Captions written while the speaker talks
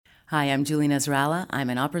Hi, I'm Julie Nasrallah. I'm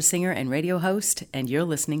an opera singer and radio host, and you're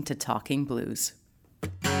listening to Talking Blues.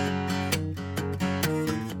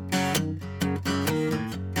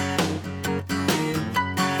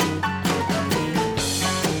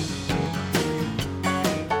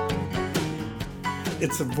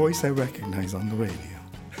 It's a voice I recognize on the radio.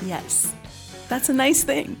 Yes, that's a nice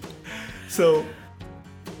thing. So,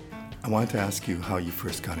 I wanted to ask you how you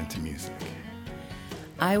first got into music.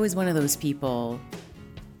 I was one of those people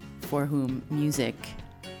for whom music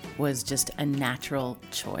was just a natural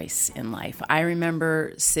choice in life. I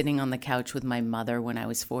remember sitting on the couch with my mother when I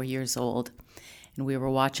was 4 years old, and we were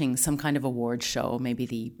watching some kind of award show, maybe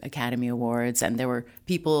the Academy Awards, and there were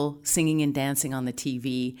people singing and dancing on the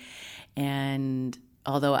TV. And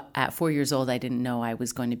although at 4 years old I didn't know I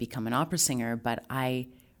was going to become an opera singer, but I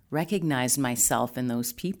recognized myself in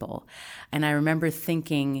those people. And I remember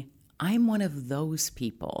thinking, I'm one of those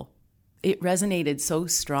people. It resonated so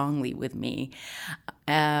strongly with me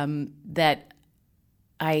that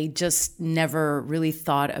I just never really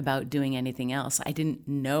thought about doing anything else. I didn't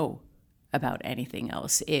know about anything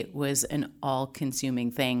else. It was an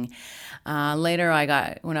all-consuming thing. Later,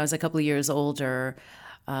 when I was a couple of years older,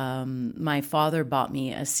 my father bought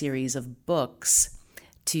me a series of books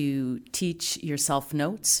to teach yourself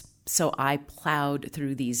notes. So I plowed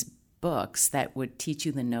through these books that would teach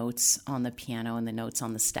you the notes on the piano and the notes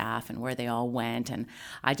on the staff and where they all went. And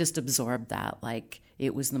I just absorbed that like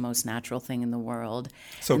it was the most natural thing in the world.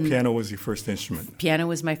 So piano was your first instrument? Piano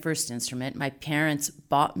was my first instrument. My parents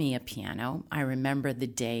bought me a piano. I remember the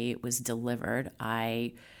day it was delivered.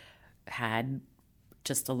 I had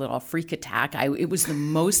just a little freak attack. It was the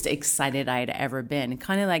most excited I had ever been.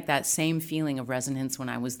 Kind of like that same feeling of resonance when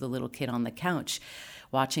I was the little kid on the couch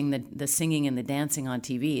watching the singing and the dancing on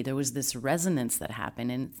TV. There was this resonance that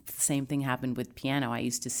happened, and the same thing happened with piano. I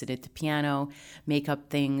used to sit at the piano, make up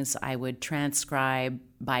things. I would transcribe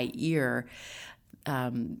by ear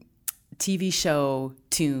TV show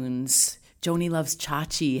tunes. Joni Loves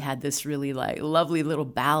Chachi had this really lovely little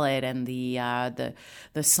ballad, and the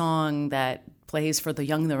song that plays for the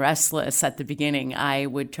Young and the Restless at the beginning. I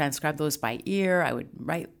would transcribe those by ear. I would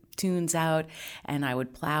write tunes out, and I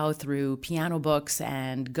would plow through piano books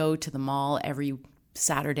and go to the mall every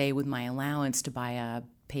Saturday with my allowance to buy a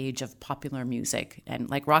page of popular music and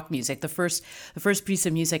like rock music. The first piece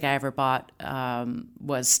of music I ever bought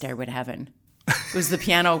was Stairway to Heaven. It was the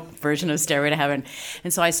piano version of Stairway to Heaven.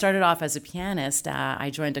 And so I started off as a pianist.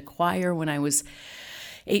 I joined a choir when I was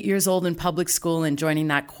 8 years old in public school, and joining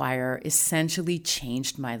that choir essentially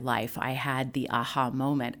changed my life. I had the aha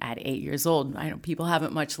moment at 8 years old. I know people have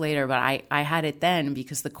it much later, but I had it then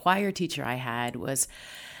because the choir teacher I had was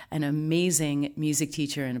an amazing music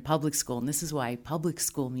teacher in a public school. And this is why public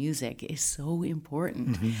school music is so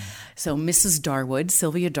important. Mm-hmm. So Mrs. Darwood,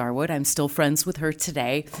 Sylvia Darwood, I'm still friends with her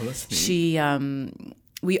today. Oh, that's neat. She,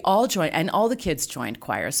 we all joined, and all the kids joined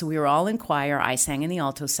choir. So we were all in choir. I sang in the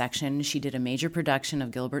alto section. She did a major production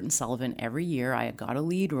of Gilbert and Sullivan every year. I got a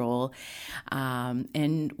lead role.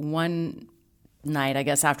 And one night, I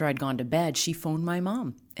guess after I'd gone to bed, she phoned my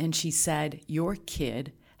mom. And she said, your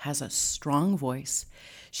kid has a strong voice.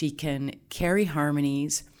 She can carry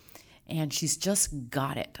harmonies, and she's just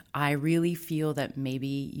got it. I really feel that maybe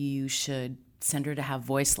you should send her to have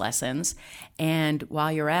voice lessons. And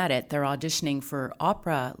while you're at it, they're auditioning for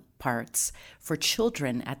opera parts for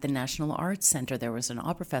children at the National Arts Center. There was an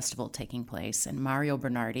opera festival taking place, and Mario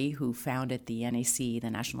Bernardi, who founded the NAC,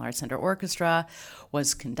 the National Arts Center Orchestra,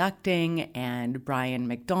 was conducting, and Brian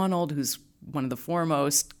McDonald, who's one of the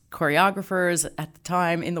foremost choreographers at the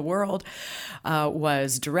time in the world,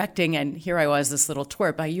 was directing. And here I was, this little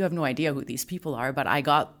twerp. You have no idea who these people are, but I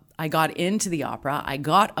got into the opera. I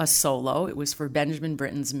got a solo. It was for Benjamin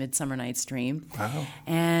Britten's Midsummer Night's Dream. Wow.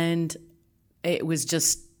 And it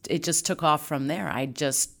just took off from there. I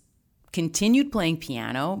just continued playing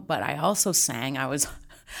piano, but I also sang.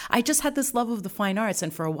 I just had this love of the fine arts.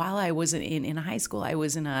 And for a while I was in high school, I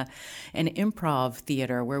was in an improv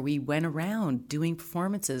theater where we went around doing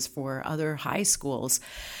performances for other high schools.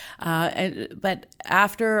 But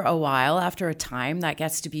after a time, that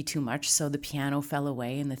gets to be too much. So the piano fell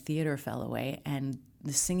away and the theater fell away, and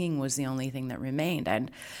the singing was the only thing that remained. And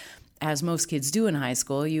as most kids do in high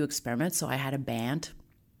school, you experiment. So I had a band.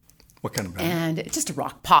 What kind of band? And just a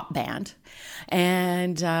rock pop band.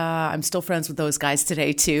 And I'm still friends with those guys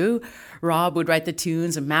today, too. Rob would write the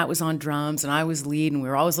tunes, and Matt was on drums, and I was lead, and we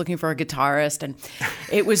were always looking for a guitarist. And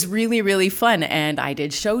it was really, really fun. And I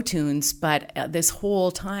did show tunes, but this whole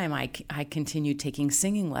time I continued taking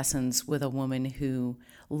singing lessons with a woman who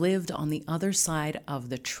lived on the other side of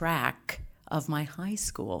the track of my high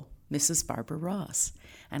school, Mrs. Barbara Ross.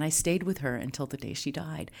 And I stayed with her until the day she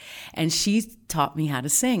died. And she taught me how to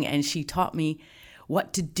sing, and she taught me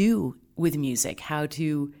what to do with music, how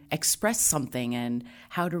to express something and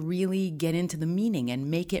how to really get into the meaning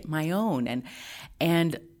and make it my own.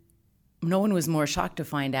 And no one was more shocked to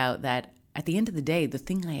find out that at the end of the day, the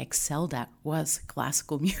thing I excelled at was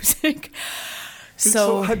classical music.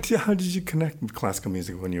 So how did you connect with classical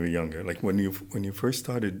music when you were younger? Like when you first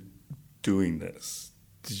started doing this,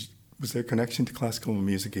 was there a connection to classical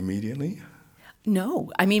music immediately?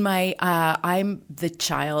 No. I mean, I'm the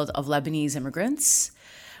child of Lebanese immigrants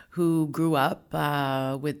who grew up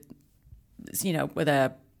with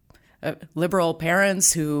liberal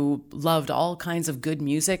parents who loved all kinds of good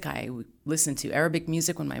music. I listened to Arabic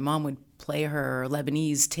music when my mom would play her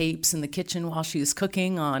Lebanese tapes in the kitchen while she was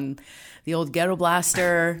cooking on the old ghetto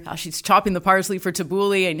blaster. She's chopping the parsley for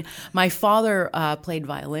tabbouleh. And my father played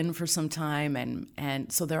violin for some time,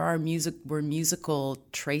 and so there were musical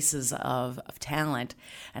traces of talent.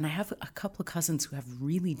 And I have a couple of cousins who have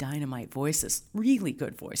really dynamite voices, really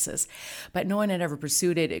good voices, but no one had ever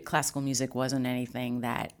pursued it. Classical music wasn't anything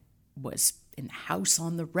that was in the house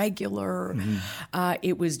on the regular. Mm-hmm.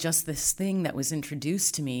 It was just this thing that was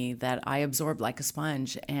introduced to me that I absorbed like a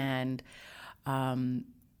sponge, and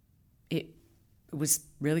it was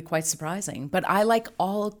really quite surprising. But I like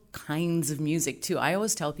all kinds of music too. I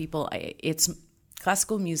always tell people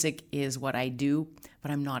classical music is what I do,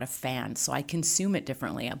 but I'm not a fan, so I consume it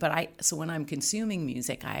differently. So when I'm consuming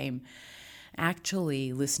music, I'm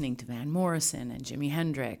actually listening to Van Morrison and Jimi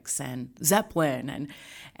Hendrix and Zeppelin,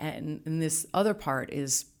 and this other part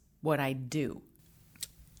is what I do.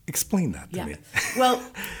 Explain that to me. Well,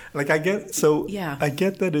 I get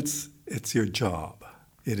that it's your job.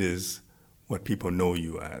 It is what people know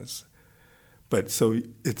you as. But so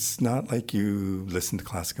it's not like you listen to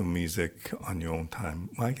classical music on your own time.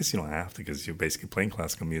 Well, I guess you don't have to, because you're basically playing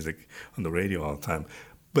classical music on the radio all the time.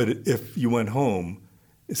 But if you went home,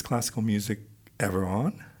 is classical music ever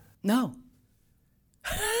on? No.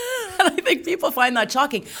 I think people find that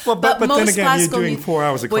shocking. Well, but then again, you're doing 4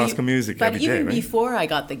 hours of classical music every day, right? But even before I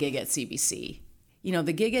got the gig at CBC,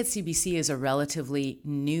 the gig at CBC is a relatively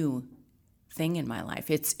new thing in my life.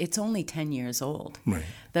 It's only 10 years old. Right.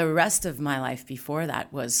 The rest of my life before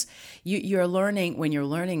that was, you're learning, when you're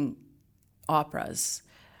learning operas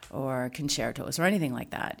or concertos or anything like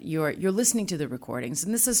that, you're listening to the recordings.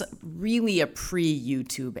 And this is really a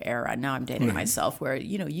pre-YouTube era. Now I'm dating myself, where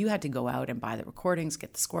you had to go out and buy the recordings,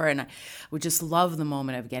 get the score, and I would just love the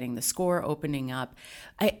moment of getting the score, opening up,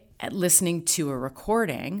 listening to a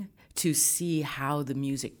recording to see how the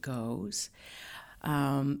music goes.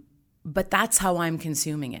 But that's how I'm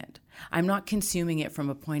consuming it. I'm not consuming it from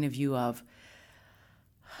a point of view of,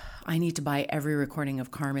 I need to buy every recording of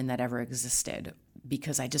Carmen that ever existed,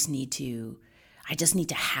 because I just need to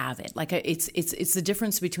have it. Like, it's the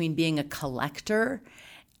difference between being a collector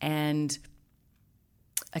and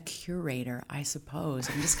a curator, I suppose.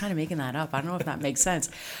 I'm just kind of making that up. I don't know if that makes sense,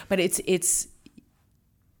 but it's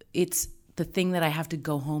the thing that I have to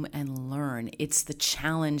go home and learn. It's the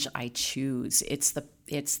challenge I choose. It's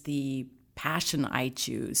the passion I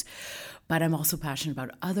choose. But I'm also passionate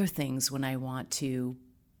about other things when I want to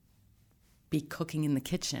be cooking in the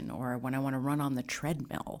kitchen or when I want to run on the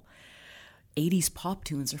treadmill. 80s pop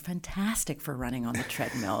tunes are fantastic for running on the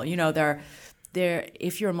treadmill. They're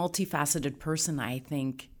if you're a multifaceted person, I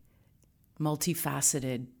think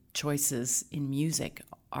multifaceted choices in music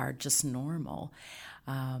are just normal.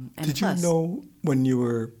 Did you know when you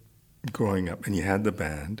were growing up and you had the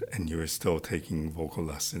band and you were still taking vocal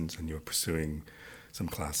lessons and you were pursuing some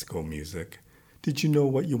classical music, did you know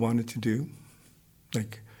what you wanted to do?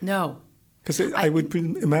 No. Because I would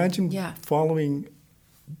imagine following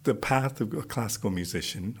the path of a classical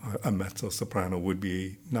musician, a mezzo-soprano, would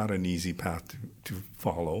be not an easy path to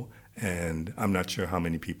follow. And I'm not sure how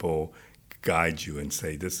many people guide you and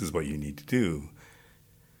say, this is what you need to do.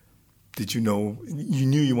 Did you know, you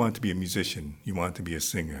knew you wanted to be a musician, you wanted to be a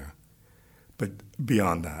singer, but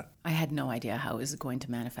beyond that? I had no idea how it was going to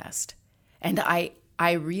manifest. And I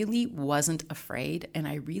really wasn't afraid, and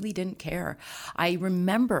I really didn't care. I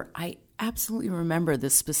absolutely remember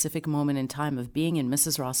this specific moment in time of being in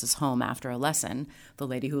Mrs. Ross's home after a lesson, the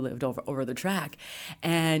lady who lived over the track,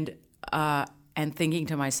 and thinking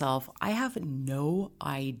to myself, I have no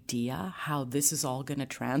idea how this is all going to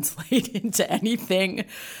translate into anything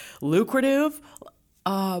lucrative,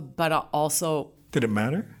 but also... Did it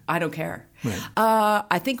matter? I don't care. Right.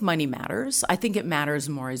 I think money matters. I think it matters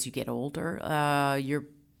more as you get older. You're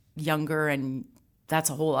younger, and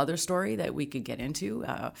that's a whole other story that we could get into.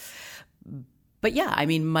 But yeah, I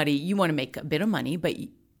mean, money, you want to make a bit of money, but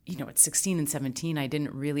at 16 and 17,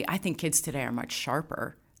 I think kids today are much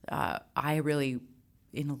sharper. I really,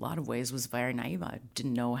 in a lot of ways, was very naive. I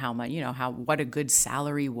didn't know how much, what a good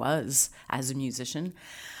salary was as a musician.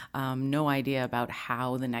 No idea about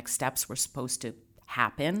how the next steps were supposed to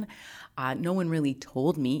happen. No one really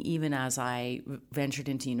told me, even as I ventured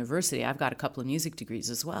into university. I've got a couple of music degrees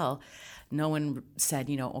as well. No one said,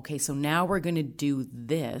 okay, so now we're going to do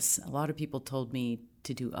this. A lot of people told me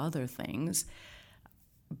to do other things.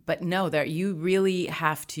 But no, you really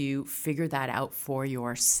have to figure that out for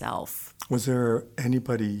yourself. Was there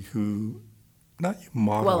anybody who, not you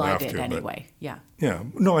modeled after? Well, I did anyway, yeah. Yeah.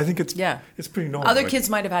 No, I think it's pretty normal. Other kids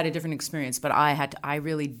might have had a different experience, but I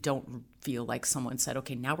really don't feel like someone said,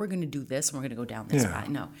 okay, now we're going to do this and we're going to go down this path.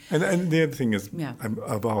 No. And the other thing is,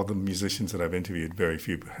 of all the musicians that I've interviewed, very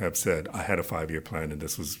few have said, I had a 5-year plan and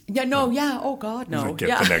this was... oh God, no.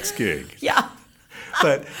 Get the next gig. Yeah.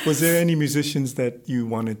 But was there any musicians that you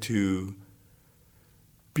wanted to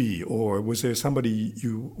be, or was there somebody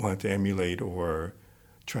you wanted to emulate or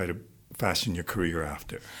try to fashion your career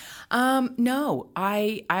after? No,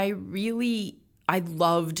 I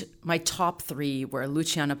loved, my top 3 were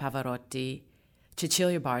Luciano Pavarotti,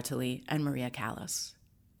 Cecilia Bartoli, and Maria Callas.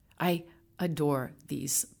 I adore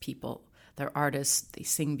these people. They're artists, they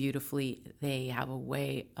sing beautifully, they have a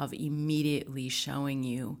way of immediately showing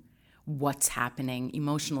you what's happening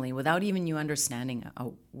emotionally without even you understanding a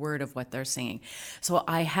word of what they're singing. So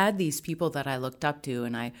I had these people that I looked up to,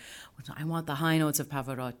 and I want the high notes of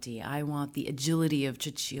Pavarotti, I want the agility of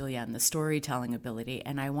Cecilia and the storytelling ability,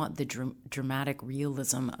 and I want the dramatic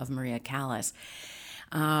realism of Maria Callas.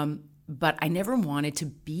 But I never wanted to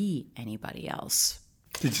be anybody else.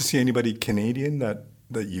 Did you see anybody Canadian that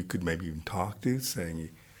you could maybe even talk to, saying,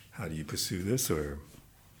 how do you pursue this, or...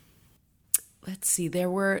 Let's see, there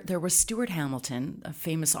was Stuart Hamilton, a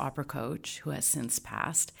famous opera coach who has since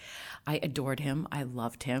passed. I adored him. I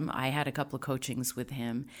loved him. I had a couple of coachings with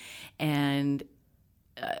him. And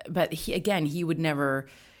but he would never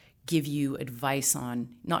give you advice on,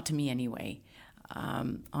 not to me anyway,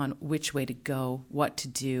 on which way to go, what to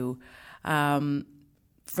do.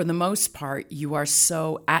 For the most part, you are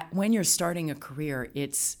when you're starting a career,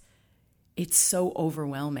 it's so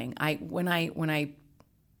overwhelming.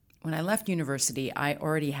 When I left university, I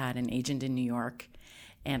already had an agent in New York,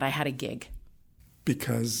 and I had a gig.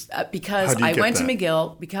 Because I went to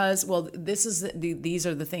McGill. Because these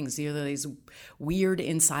are the things. These are these weird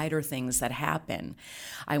insider things that happen.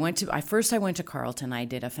 I went to Carleton. I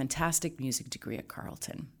did a fantastic music degree at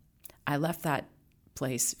Carleton. I left that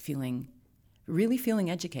place really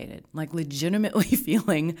feeling educated, like legitimately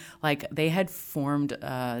feeling like they had formed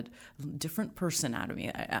a different person out of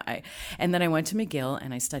me. And then I went to McGill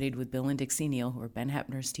and I studied with Bill and Dixie Neal, who were Ben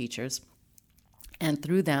Heppner's teachers. And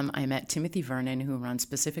through them, I met Timothy Vernon, who runs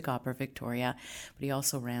Pacific Opera Victoria, but he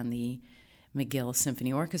also ran the McGill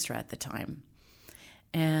Symphony Orchestra at the time.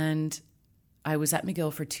 And I was at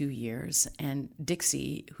McGill for 2 years, and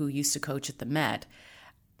Dixie, who used to coach at the Met,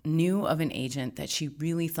 knew of an agent that she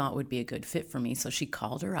really thought would be a good fit for me. So she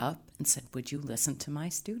called her up and said, would you listen to my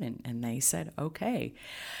student? And they said, okay.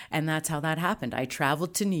 And that's how that happened. I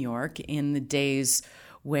traveled to New York in the days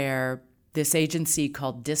where this agency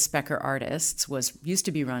called Disbecker Artists used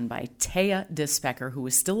to be run by Taya Disbecker, who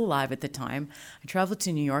was still alive at the time. I traveled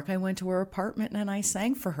to New York. I went to her apartment and I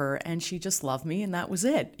sang for her, and she just loved me, and that was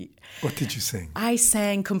it. What did you sing? I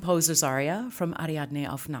sang Composer's Aria from Ariadne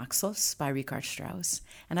auf Naxos by Richard Strauss,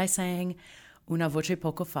 and I sang Una voce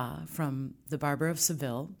poco fa from The Barber of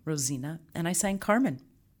Seville, Rosina, and I sang Carmen.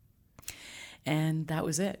 And that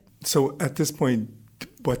was it. So at this point,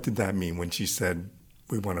 what did that mean when she said,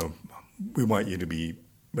 we want you to be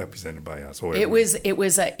represented by us? Or it was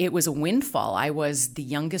a windfall. I was the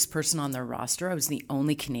youngest person on their roster. I was the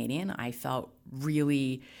only Canadian. I felt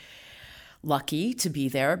really lucky to be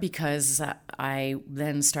there because I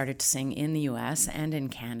then started to sing in the U.S. and in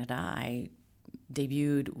Canada. I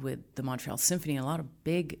debuted with the Montreal Symphony in a lot of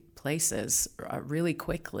big places really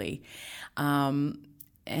quickly.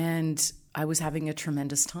 And I was having a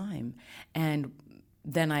tremendous time. And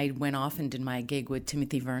then I went off and did my gig with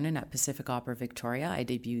Timothy Vernon at Pacific Opera Victoria. I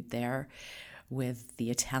debuted there with The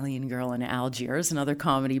Italian Girl in Algiers, another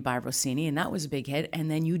comedy by Rossini, and that was a big hit. And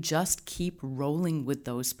then you just keep rolling with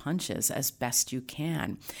those punches as best you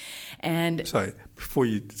can. And sorry, before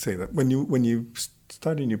you say that, when you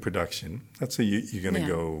start a new production, let's say you're going to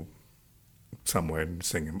go somewhere and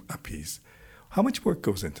sing a piece, how much work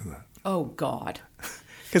goes into that? Oh, God.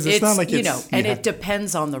 Because it's not like it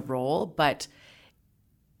depends on the role, but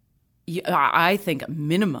I think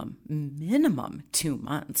minimum 2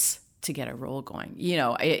 months. to get a role going. You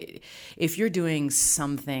know, if you're doing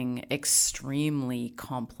something extremely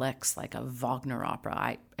complex like a Wagner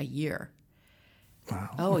opera, a year. Wow.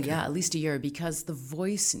 Oh, okay. Yeah, at least a year, because the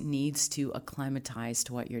voice needs to acclimatize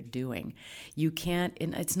to what you're doing. You can't,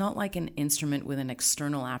 and it's not like an instrument with an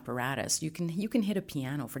external apparatus. You can hit a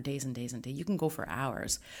piano for days and days and days. You can go for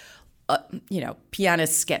hours. You know,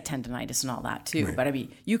 pianists get tendonitis and all that too, right. But I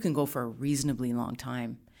mean, you can go for a reasonably long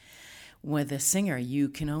time. With a singer, you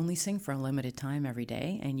can only sing for a limited time every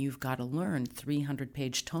day, and you've got to learn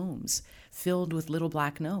 300-page tomes filled with little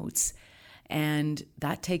black notes. And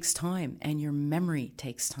that takes time, and your memory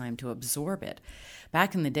takes time to absorb it.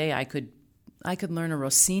 Back in the day, I could learn a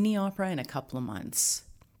Rossini opera in a couple of months,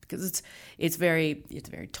 because it's very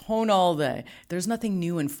tonal. There's nothing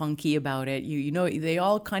new and funky about it. You know, they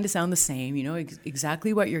all kind of sound the same. You know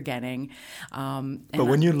exactly what you're getting. But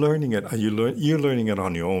when you're learning it, you're learning it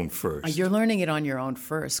on your own first. You're learning it on your own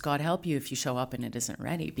first. God help you if you show up and it isn't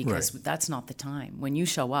ready, because right. That's not the time. When you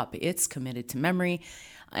show up, it's committed to memory,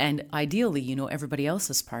 and ideally, you know everybody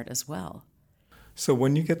else's part as well. So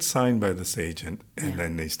when you get signed by this agent and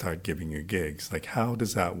then they start giving you gigs, like how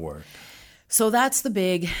does that work? So that's the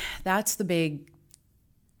big,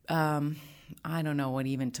 I don't know what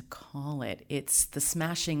even to call it. It's the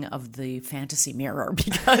smashing of the fantasy mirror,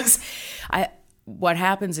 because what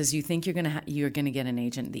happens is you think you're going to get an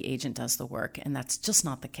agent. The agent does the work, and that's just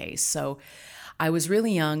not the case. So I was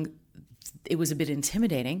really young. It was a bit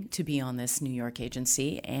intimidating to be on this New York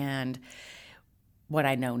agency. And what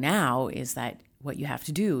I know now is that what you have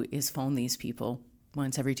to do is phone these people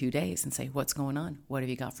once every 2 days and say, what's going on? What have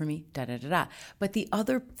you got for me? Da, da, da, da. But the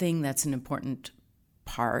other thing that's an important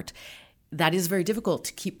part, that is very difficult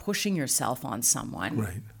to keep pushing yourself on someone.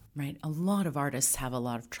 Right. Right. A lot of artists have a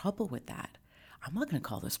lot of trouble with that. I'm not going to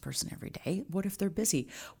call this person every day. What if they're busy?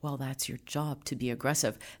 Well, that's your job, to be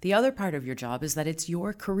aggressive. The other part of your job is that it's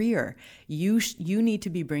your career. You need to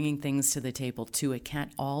be bringing things to the table too. It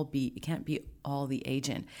can't be all the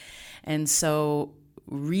agent. And so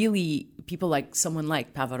really, people like someone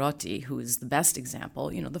like Pavarotti, who is the best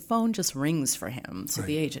example, you know, the phone just rings for him, so right.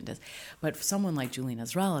 The agent is. But for someone like Julie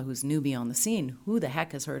Nasrallah, who's newbie on the scene, who the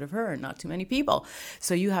heck has heard of her? Not too many people.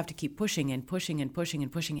 So you have to keep pushing and pushing and pushing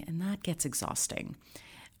and pushing, and that gets exhausting.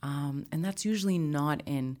 And that's usually not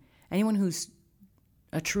in anyone who's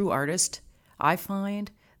a true artist. I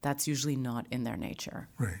find that's usually not in their nature.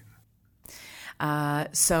 Right.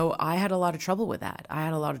 So I had a lot of trouble with that. I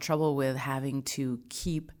had a lot of trouble with having to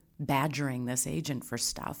keep badgering this agent for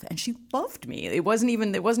stuff, and she loved me. It wasn't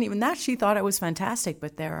even that. She thought I was fantastic,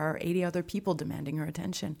 but there are 80 other people demanding her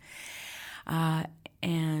attention,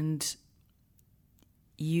 and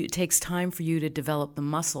it takes time for you to develop the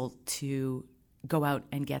muscle to go out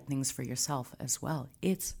and get things for yourself as well.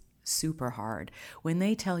 It's super hard. When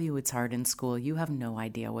they tell you it's hard in school, you have no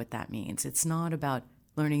idea what that means. It's not about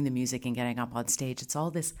learning the music and getting up on stage. It's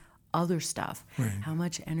all this other stuff. Right. How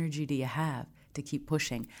much energy do you have to keep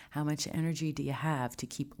pushing? How much energy do you have to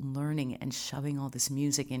keep learning and shoving all this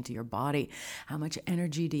music into your body? How much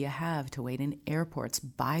energy do you have to wait in airports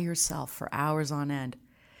by yourself for hours on end?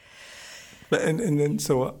 And then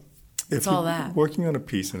so if you're all that. Working on a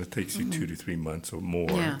piece and it takes you 2 to 3 months or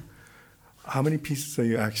more, how many pieces are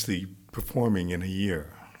you actually performing in a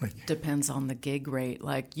year? Depends on the gig rate,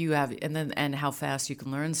 like you have, and how fast you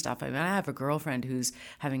can learn stuff. I mean, I have a girlfriend who's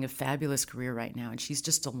having a fabulous career right now, and she's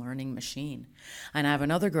just a learning machine. And I have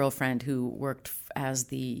another girlfriend who worked as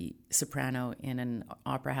the soprano in an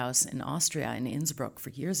opera house in Austria, in Innsbruck, for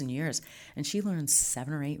years and years, and she learns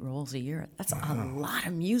 7 or 8 roles a year. That's a lot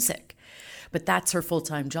of music, but that's her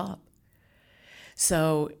full-time job.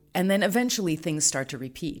 So, and then eventually things start to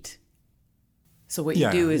repeat. So what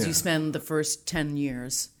you do is you spend the first 10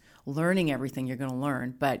 years learning everything you're going to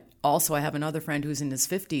learn. But also I have another friend who's in his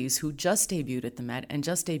 50s who just debuted at the Met and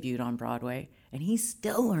just debuted on Broadway. And he's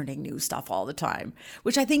still learning new stuff all the time,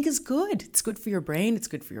 which I think is good. It's good for your brain. It's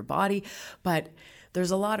good for your body. But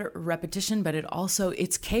there's a lot of repetition, but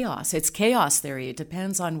it's chaos. It's chaos theory. It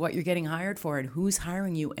depends on what you're getting hired for and who's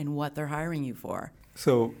hiring you and what they're hiring you for.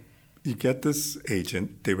 So you get this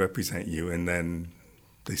agent, they represent you, and then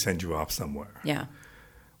they send you off somewhere. Yeah.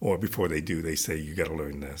 Or before they do, they say, you got to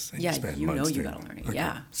learn this. And you spend know months you got to learn it. Okay.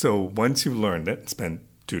 Yeah. So once you've learned it, spend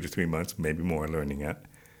 2 to 3 months, maybe more learning it,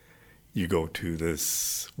 you go to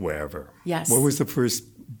this wherever. Yes. What was the first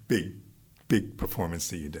big performance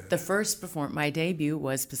that you did? The first my debut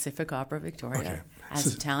was Pacific Opera Victoria. Okay. As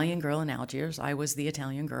Italian girl in Algiers. I was the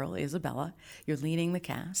Italian girl, Isabella. You're leading the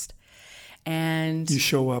cast. And you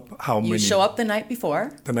show up how many? You show up the night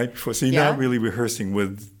before. The night before. So you're not really rehearsing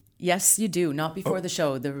with Yes, you do. Not before the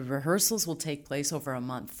show. The rehearsals will take place over a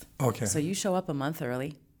month. Okay. So you show up a month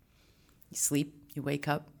early. You sleep. You wake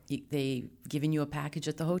up. They've given you a package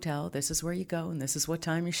at the hotel. This is where you go, and this is what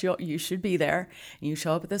time you should be there. And you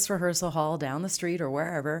show up at this rehearsal hall down the street or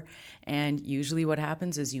wherever, and usually what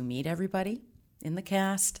happens is you meet everybody in the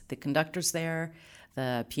cast, the conductor's there,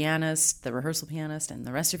 the pianist, the rehearsal pianist, and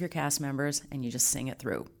the rest of your cast members, and you just sing it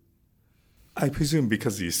through. I presume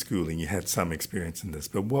because of your schooling, you had some experience in this,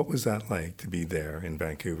 but what was that like to be there in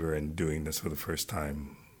Vancouver and doing this for the first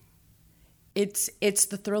time? It's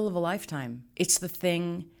the thrill of a lifetime. It's the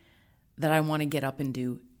thing that I want to get up and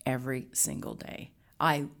do every single day.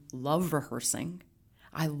 I love rehearsing.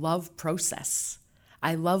 I love process.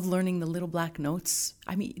 I love learning the little black notes.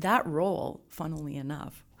 I mean, that role, funnily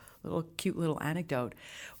enough, cute little anecdote,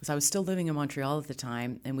 was I was still living in Montreal at the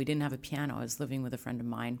time, and we didn't have a piano. I was living with a friend of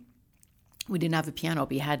mine. We didn't have a piano, but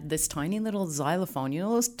we had this tiny little xylophone. You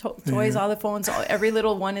know those toy xylophones? Every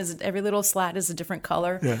little slat is a different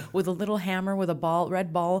color, with a little hammer with a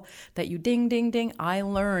red ball that you ding, ding, ding. I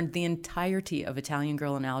learned the entirety of Italian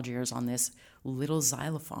Girl in Algiers on this little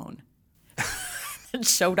xylophone. It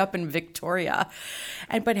showed up in Victoria.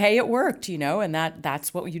 But hey, it worked, and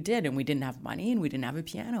that's what you did. And we didn't have money and we didn't have a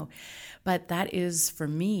piano. But that is, for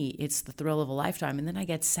me, it's the thrill of a lifetime. And then I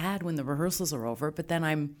get sad when the rehearsals are over, but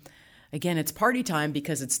then again, it's party time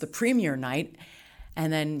because it's the premiere night,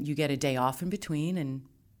 and then you get a day off in between, and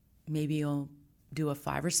maybe you'll do a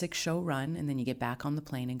 5 or 6 show run, and then you get back on the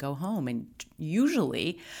plane and go home. And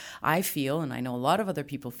usually I feel, and I know a lot of other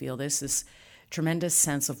people feel this tremendous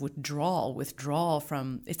sense of withdrawal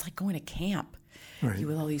from, it's like going to camp. Right. You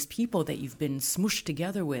with all these people that you've been smooshed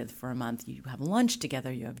together with for a month. You have lunch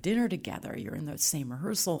together, you have dinner together, you're in the same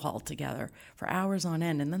rehearsal hall together for hours on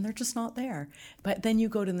end, and then they're just not there. But then you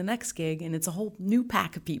go to the next gig, and it's a whole new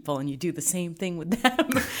pack of people, and you do the same thing with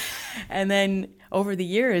them. And then over the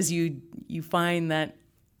years, you find that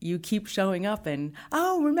you keep showing up, and,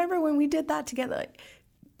 remember when we did that together?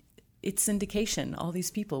 It's syndication. All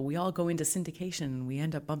these people, we all go into syndication, and we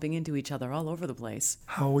end up bumping into each other all over the place.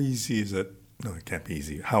 How easy is it? No, it can't be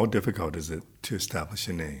easy. How difficult is it to establish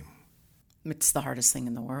a name? It's the hardest thing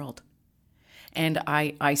in the world. And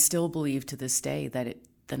I still believe to this day that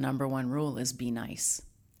the number one rule is be nice.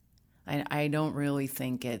 I don't really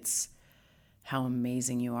think it's how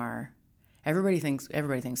amazing you are. Everybody thinks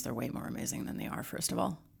they're way more amazing than they are, first of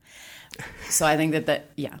all. So I think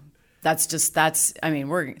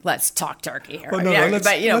let's talk turkey here. Well, no,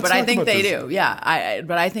 but I think they do. Yeah.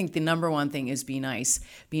 But I think the number one thing is be nice.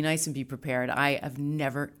 Be nice and be prepared. I have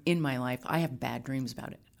never in my life, I have bad dreams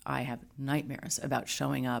about it. I have nightmares about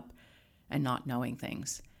showing up and not knowing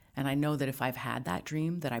things. And I know that if I've had that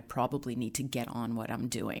dream, that I probably need to get on what I'm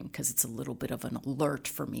doing, because it's a little bit of an alert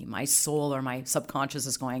for me. My soul or my subconscious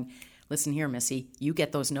is going, listen here, Missy, you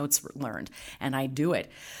get those notes learned. And I do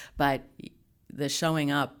it. But the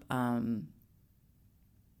showing up and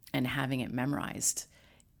having it memorized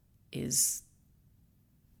is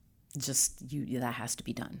just that has to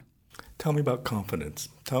be done. Tell me about confidence.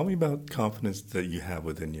 Tell me about confidence that you have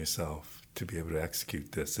within yourself to be able to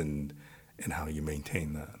execute this and how you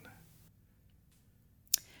maintain that.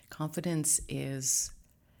 Confidence is,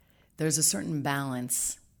 there's a certain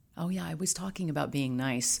balance. Oh yeah, I was talking about being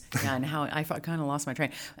nice, and how I kind of lost my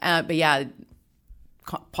train. But yeah,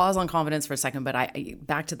 pause on confidence for a second, but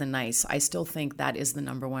back to the nice. I still think that is the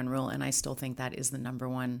number one rule, and I still think that is the number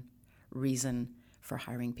one reason for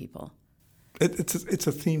hiring people. It's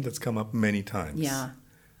a theme that's come up many times. Yeah.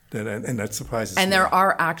 And that surprises me. And there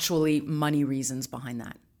are actually money reasons behind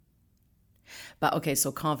that. But okay,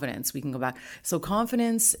 so confidence, we can go back. So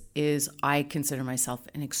confidence is, I consider myself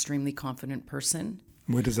an extremely confident person.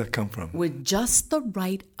 Where does that come from? With just the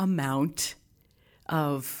right amount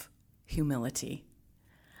of humility.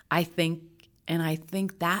 I think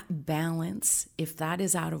that balance, if that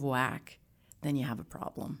is out of whack, then you have a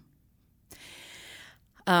problem.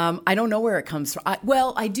 I don't know where it comes from.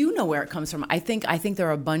 I do know where it comes from. I think there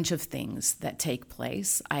are a bunch of things that take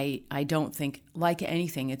place. I don't think, like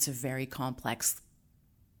anything, it's a very complex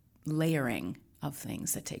layering of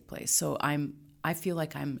things that take place. So I feel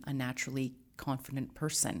like I'm a naturally confident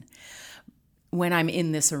person when I'm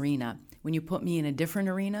in this arena. When you put me in a different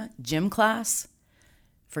arena, gym class,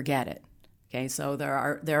 forget it. Okay, so there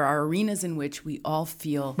are arenas in which we all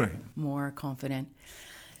feel more confident.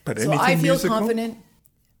 But so I feel musical? Confident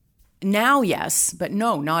now, yes, but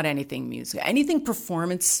no, not anything musical. Anything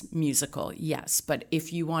performance musical, yes. But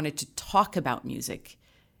if you wanted to talk about music,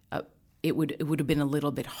 it would have been a little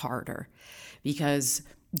bit harder, because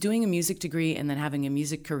doing a music degree and then having a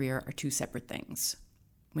music career are two separate things.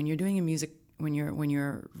 When you're doing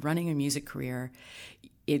you're running a music career,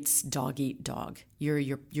 it's dog eat dog.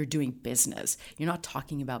 You're doing business. You're not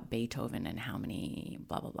talking about Beethoven and how many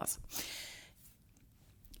blah blah blahs.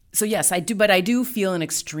 So yes, I do, but I do feel an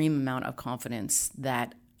extreme amount of confidence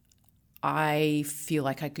that I feel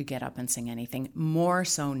like I could get up and sing anything, more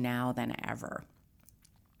so now than ever.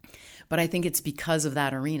 But I think it's because of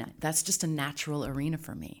that arena. That's just a natural arena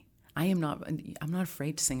for me. I'm not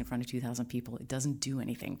afraid to sing in front of 2,000 people. It doesn't do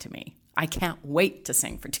anything to me. I can't wait to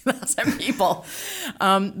sing for 2,000 people.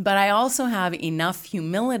 But I also have enough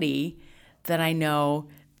humility that I know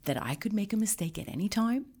that I could make a mistake at any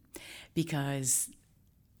time, because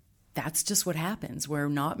that's just what happens. We're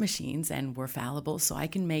not machines and we're fallible, so I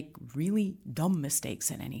can make really dumb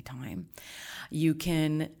mistakes at any time. You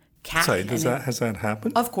can Sorry, has that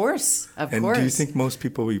happened? Of course, of course. And do you think most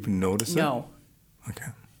people even notice it? No. Okay.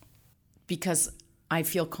 Because I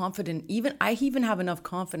feel confident. I even have enough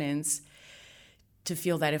confidence to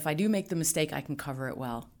feel that if I do make the mistake, I can cover it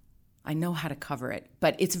well. I know how to cover it,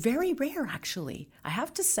 but it's very rare, actually. I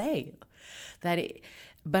have to say that.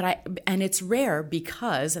 And it's rare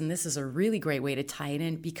because, and this is a really great way to tie it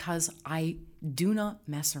in, because I do not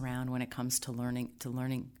mess around when it comes to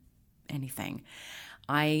learning anything.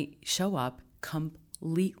 I show up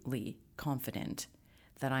completely confident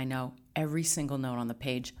that I know every single note on the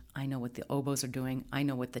page. I know what the oboes are doing. I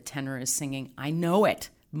know what the tenor is singing. I know it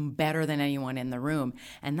better than anyone in the room.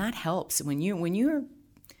 And that helps when you're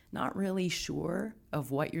not really sure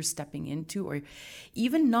of what you're stepping into, or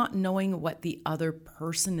even not knowing what the other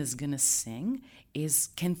person is going to sing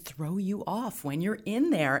can throw you off when you're in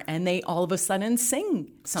there and they all of a sudden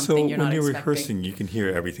sing something you're not expecting. So when you're rehearsing, you can hear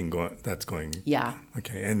everything going. Yeah.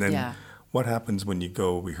 Okay. And then what happens when you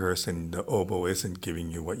go rehearse and the oboe isn't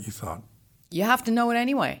giving you what you thought? You have to know it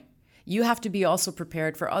anyway. You have to be also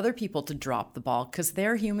prepared for other people to drop the ball, because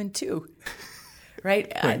they're human too.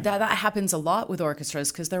 Right? That happens a lot with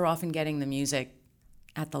orchestras, because they're often getting the music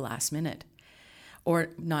at the last minute. Or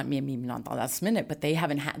maybe not the last minute, but they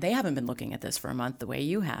haven't been looking at this for a month the way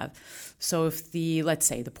you have. So if let's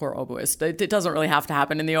say the poor oboist, it doesn't really have to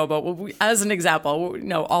happen in the oboe. As an example,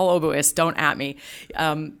 no, all oboists, don't at me.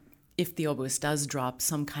 If the oboist does drop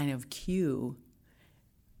some kind of cue,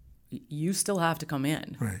 you still have to come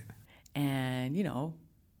in. Right. And,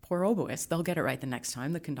 poor oboists, they'll get it right the next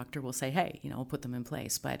time. The conductor will say, hey, put them in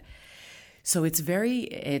place. But so it's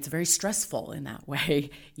very stressful in that way.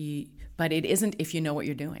 But it isn't if you know what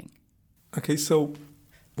you're doing. Okay, so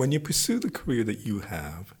when you pursue the career that you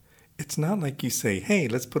have, it's not like you say, hey,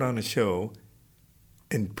 let's put on a show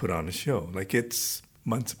and put on a show. Like, it's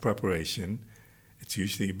months of preparation. It's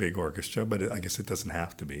usually a big orchestra, but I guess it doesn't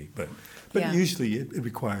have to be. But usually it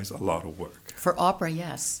requires a lot of work. For opera,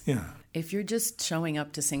 yes. Yeah. If you're just showing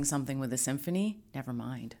up to sing something with a symphony, never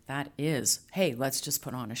mind. That is, hey, let's just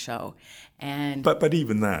put on a show. And But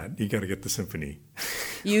even that, you got to get the symphony.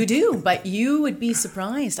 You do, but you would be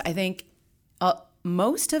surprised. I think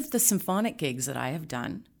most of the symphonic gigs that I have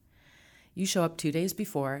done, you show up 2 days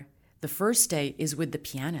before. The first day is with the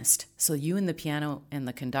pianist. So you and the piano and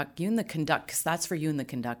the because that's for you and the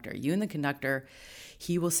conductor. You and the conductor,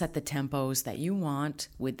 he will set the tempos that you want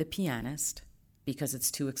with the pianist, because it's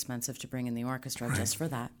too expensive to bring in the orchestra just for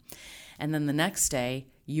that. And then the next day,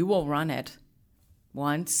 you will run it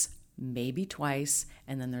once, maybe twice,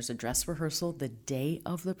 and then there's a dress rehearsal the day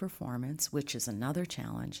of the performance, which is another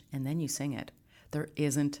challenge, and then you sing it. There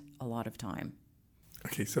isn't a lot of time.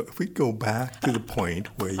 Okay, so if we go back to the point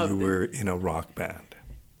where you were in a rock band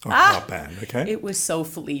or pop band, okay? It was so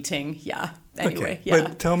fleeting, yeah. Anyway, okay.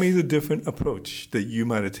 But tell me the different approach that you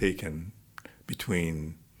might have taken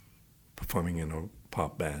between performing in a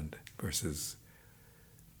pop band versus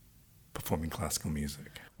performing classical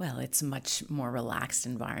music. Well, it's a much more relaxed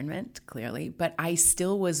environment, clearly, but I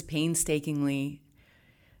still was painstakingly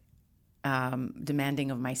demanding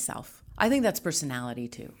of myself. I think that's personality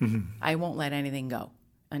too. Mm-hmm. I won't let anything go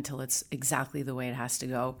until it's exactly the way it has to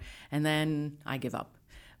go, and then I give up.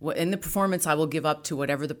 In the performance, I will give up to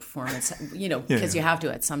whatever the performance, because you have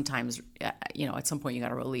to at some times, at some point you got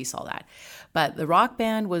to release all that. But the rock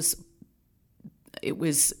band was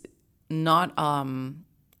not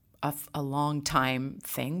a long time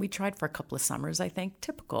thing. We tried for a couple of summers, I think,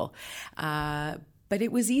 typical. But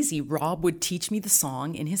it was easy. Rob would teach me the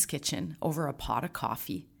song in his kitchen over a pot of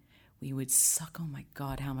coffee. We would suck, oh my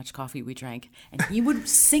God, how much coffee we drank. And he would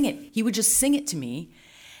sing it. He would just sing it to me,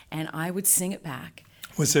 and I would sing it back.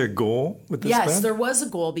 Was there a goal with this band? Yes, there was a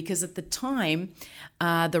goal, because at the time,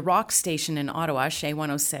 the rock station in Ottawa, Shea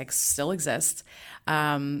 106, still exists,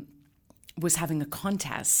 was having a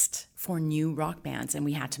contest for new rock bands, and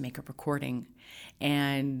we had to make a recording,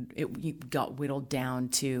 and it got whittled down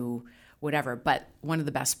to whatever. But one of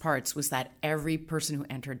the best parts was that every person who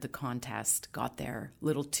entered the contest got their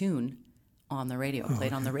little tune on the radio,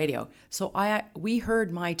 played on the radio. So we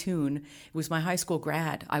heard my tune. It was my high school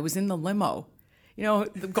grad. I was in the limo,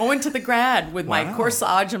 going to the grad with my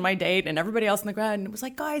corsage and my date and everybody else in the grad. And it was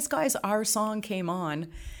like, guys, our song came on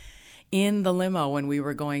in the limo when we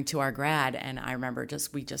were going to our grad. And I remember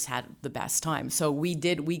we just had the best time. So we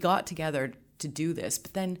got together to do this.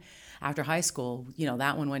 But then after high school,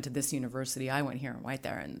 that one went to this university, I went here and right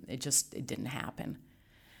there, and it didn't happen.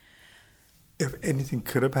 If anything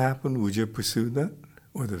could have happened, would you have pursued that?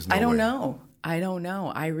 Or there's no I don't way? I don't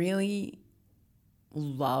know. I really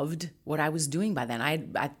loved what I was doing by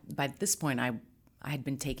then. By this point, I had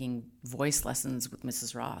been taking voice lessons with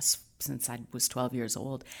Mrs. Ross since I was 12 years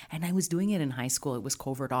old, and I was doing it in high school. It was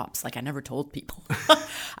covert ops. Like, I never told people.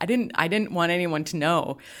 I didn't want anyone to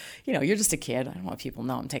know. You're just a kid. I don't want people to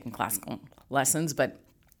know I'm taking classical lessons, but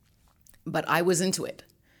I was into it.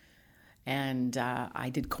 And I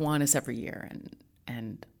did Kiwanis every year,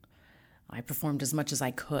 and I performed as much as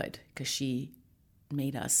I could because she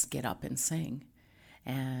made us get up and sing.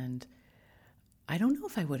 And I don't know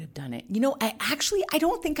if I would have done it. I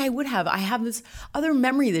don't think I would have. I have this other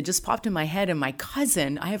memory that just popped in my head, and my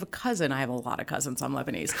cousin, I have a lot of cousins, I'm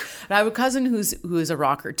Lebanese, but I have a cousin who is a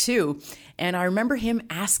rocker too, and I remember him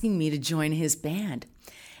asking me to join his band.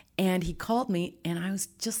 And he called me, and I was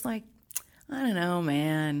just like, I don't know,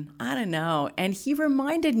 man. I don't know. And he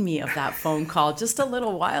reminded me of that phone call just a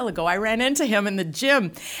little while ago. I ran into him in the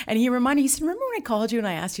gym, and he said, remember when I called you and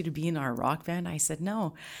I asked you to be in our rock band? I said,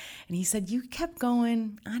 no. And he said, you kept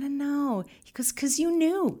going. I don't know. He goes, because you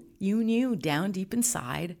knew down deep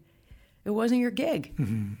inside it wasn't your gig.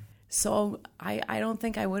 Mm-hmm. So I don't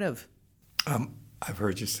think I would have. I've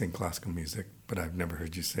heard you sing classical music, but I've never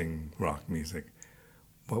heard you sing rock music.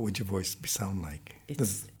 What would your voice sound like?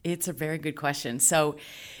 It's a very good question. So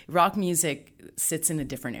rock music sits in a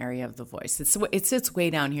different area of the voice. It sits way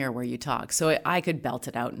down here where you talk. So I could belt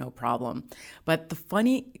it out, no problem. But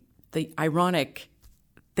the ironic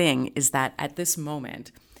thing is that at this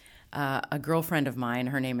moment, a girlfriend of mine,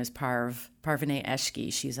 her name is Parvane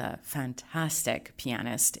Eshki. She's a fantastic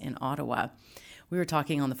pianist in Ottawa. We were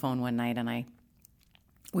talking on the phone one night, and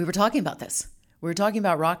we were talking about this. We were talking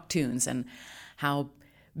about rock tunes and how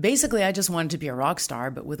basically I just wanted to be a rock star,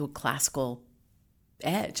 but with a classical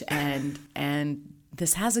edge. And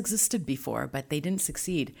this has existed before, but they didn't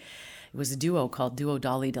succeed. It was a duo called Duo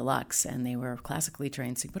Dolly Deluxe, and they were classically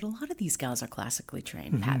trained. But a lot of these gals are classically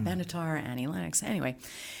trained. Mm-hmm. Pat Benatar, Annie Lennox. Anyway,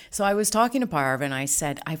 so I was talking to Parv, and I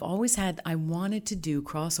said, I wanted to do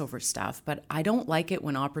crossover stuff, but I don't like it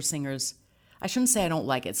when opera singers, I shouldn't say I don't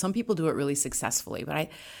like it. Some people do it really successfully, but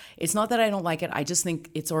it's not that I don't like it. I just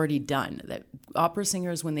think it's already done. That opera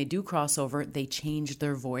singers, when they do crossover, they change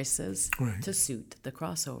their voices to suit the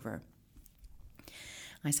crossover.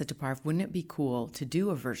 I said to Parv, wouldn't it be cool to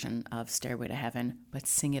do a version of Stairway to Heaven, but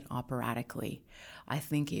sing it operatically? I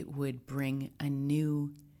think it would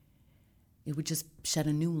it would just shed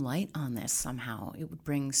a new light on this somehow. It would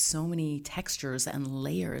bring so many textures and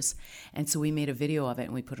layers. And so we made a video of it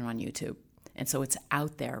and we put it on YouTube. And so it's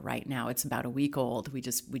out there right now. It's about a week old. We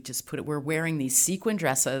just put it, we're wearing these sequin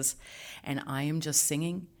dresses, and I am just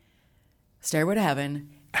singing Stairway to Heaven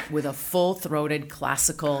with a full-throated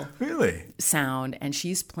classical sound, and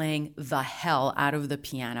she's playing the hell out of the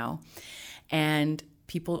piano, and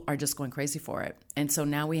people are just going crazy for it. And so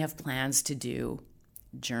now we have plans to do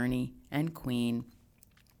Journey and Queen,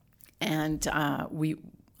 and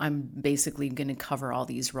I'm basically going to cover all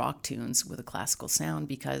these rock tunes with a classical sound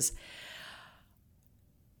because,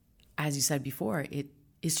 as you said before, it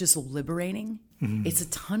is just liberating. Mm-hmm. It's a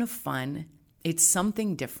ton of fun. It's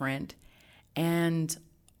something different, and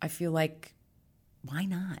I feel like, why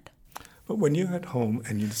not? But when you're at home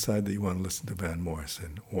and you decide that you want to listen to Van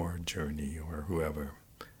Morrison or Journey or whoever,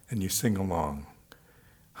 and you sing along,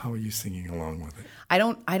 how are you singing along with it? I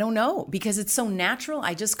don't know, because it's so natural.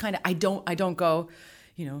 I just kind of, I don't go,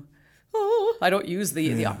 oh, I don't use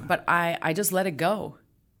the but I just let it go.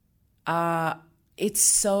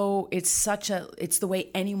 It's the way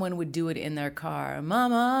anyone would do it in their car.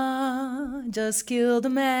 Mama just killed a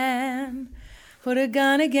man. Put a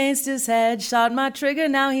gun against his head, shot my trigger,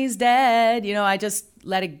 now he's dead. I just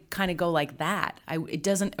let it kind of go like that. It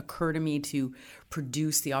doesn't occur to me to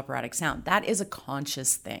produce the operatic sound. That is a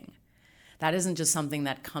conscious thing. That isn't just something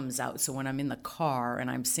that comes out. So when I'm in the car and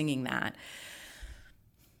I'm singing that,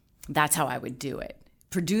 that's how I would do it.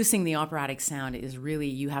 Producing the operatic sound is really,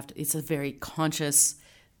 it's a very conscious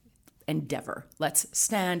endeavor. Let's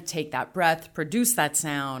stand, take that breath, produce that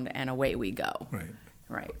sound, and away we go.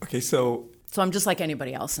 Right. Okay, so I'm just like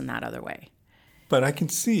anybody else in that other way. But I can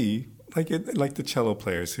see, like the cello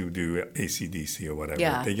players who do AC/DC or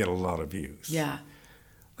whatever, they get a lot of views. Yeah.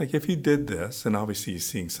 Like if you did this, and obviously you're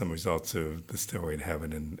seeing some results of the Stairway to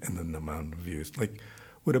Heaven and the amount of views, like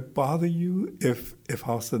would it bother you if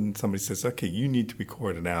all of a sudden somebody says, okay, you need to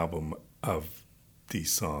record an album of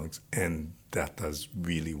these songs, and that does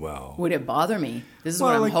really well? Would it bother me? This is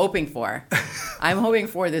what I'm hoping for. I'm hoping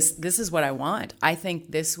for this. This is what I want. I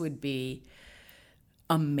think this would be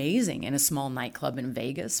amazing in a small nightclub in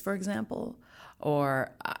Vegas, for example.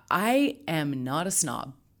 Or I am not a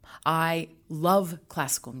snob. I love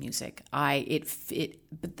classical music.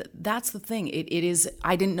 But that's the thing. It is.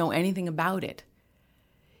 I didn't know anything about it.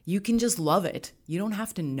 You can just love it. You don't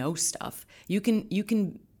have to know stuff. You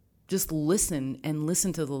can just listen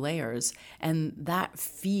to the layers, and that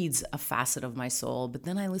feeds a facet of my soul. But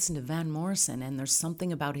then I listen to Van Morrison, and there's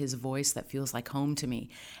something about his voice that feels like home to me,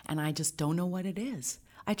 and I just don't know what it is.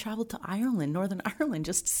 I traveled to Ireland, Northern Ireland,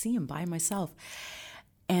 just to see him by myself.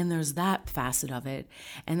 And there's that facet of it.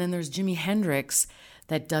 And then there's Jimi Hendrix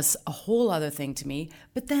that does a whole other thing to me.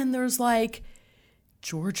 But then there's like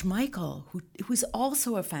George Michael, who was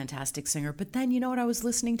also a fantastic singer. But then you know what I was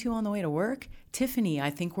listening to on the way to work? Tiffany, I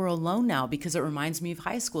Think We're Alone Now, because it reminds me of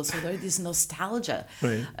high school. So there's this nostalgia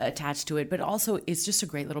attached to it. But also it's just a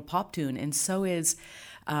great little pop tune. And so is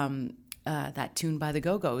that tune by the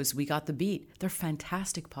Go-Go's, We Got the Beat. They're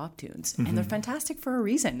fantastic pop tunes. And they're fantastic for a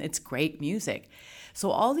reason. It's great music. So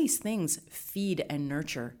all these things feed and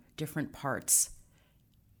nurture different parts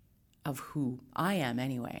of who I am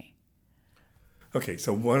anyway. Okay,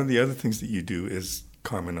 so one of the other things that you do is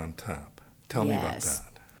Carmen on Tap. Tell me about that.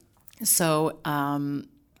 So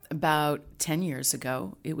about 10 years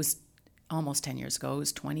ago, it was almost 10 years ago, it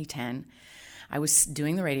was 2010, I was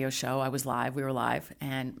doing the radio show. I was live, we were live,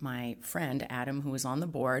 and my friend Adam, who was on the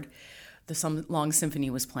board, the Some Long Symphony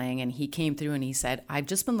was playing, and he came through and he said, I've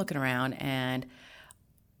just been looking around and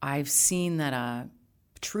I've seen that a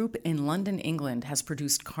troupe in London, England has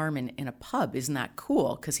produced Carmen in a pub. Isn't that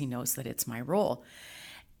cool? Because he knows that it's my role.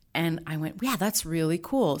 And I went, yeah, that's really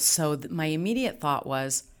cool. So my immediate thought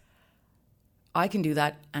was, I can do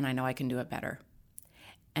that, and I know I can do it better.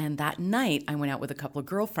 And that night, I went out with a couple of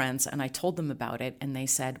girlfriends, and I told them about it, and they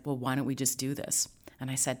said, well, why don't we just do this? And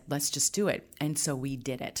I said, let's just do it. And so we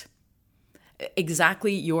did it.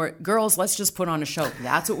 Exactly, your girls, let's just put on a show.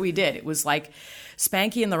 That's what we did. It was like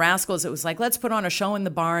Spanky and the Rascals. It was like, let's put on a show in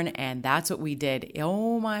the barn, and that's what we did.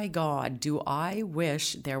 Oh my God, do I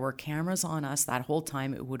wish there were cameras on us that whole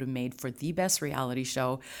time. It would have made for the best reality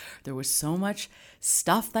show. There was so much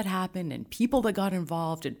stuff that happened, and people that got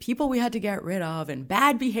involved, and people we had to get rid of, and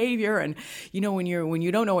bad behavior. And you know, when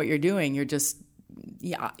you don't know what you're doing, you're just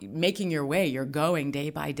making your way, you're going day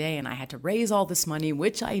by day. And I had to raise all this money,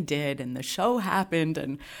 which I did. And the show happened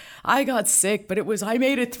and I got sick, but I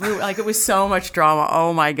made it through. Like, it was so much drama.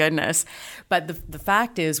 Oh my goodness. But the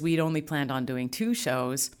fact is, we'd only planned on doing 2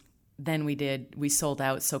 shows. Then we sold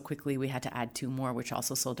out so quickly, we had to add 2 more, which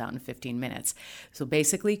also sold out in 15 minutes. So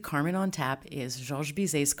basically, Carmen on Tap is Georges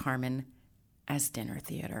Bizet's Carmen as dinner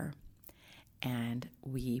theater. And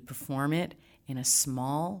we perform it in a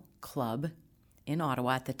small club in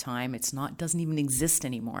Ottawa at the time. Doesn't even exist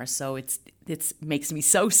anymore. So it makes me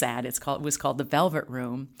so sad. It was called the Velvet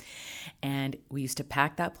Room. And we used to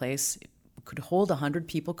pack that place. It could hold 100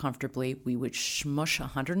 people comfortably. We would smush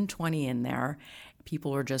 120 in there.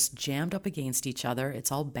 People were just jammed up against each other.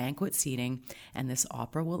 It's all banquet seating, and this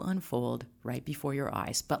opera will unfold right before your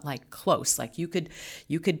eyes, but like close. Like you could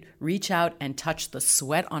reach out and touch the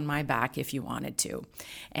sweat on my back if you wanted to.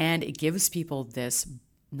 And it gives people this,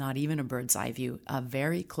 not even a bird's eye view, a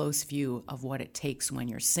very close view of what it takes when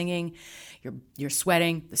you're singing. You're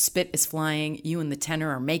sweating, the spit is flying, you and the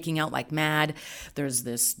tenor are making out like mad. There's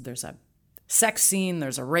a sex scene,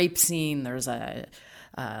 there's a rape scene, there's a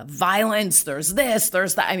violence, there's this,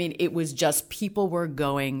 there's that. I mean, it was just, people were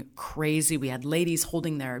going crazy. We had ladies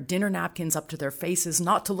holding their dinner napkins up to their faces,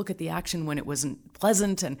 not to look at the action when it wasn't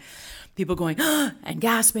pleasant, and people going and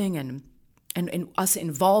gasping and us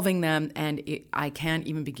involving them. And I can't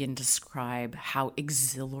even begin to describe how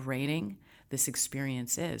exhilarating this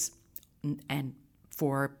experience is, and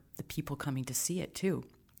for the people coming to see it too.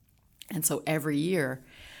 And so every year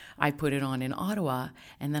I put it on in Ottawa,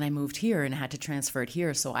 and then I moved here and had to transfer it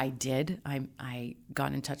here. So I did. I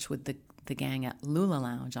got in touch with the gang at Lula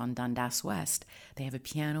Lounge on Dundas West. They have a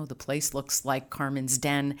piano. The place looks like Carmen's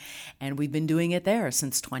Den, and we've been doing it there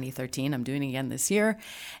since 2013. I'm doing it again this year,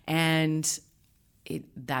 and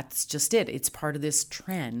that's just it. It's part of this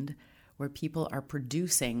trend where people are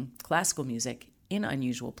producing classical music in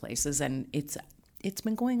unusual places. And it's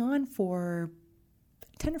been going on for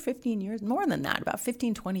 10 or 15 years, more than that, about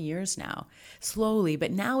 15, 20 years now, slowly.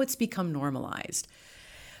 But now it's become normalized.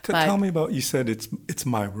 Tell me about, you said it's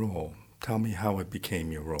my role. Tell me how it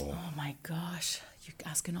became your role. Oh my gosh, you're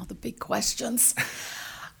asking all the big questions.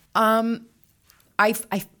 I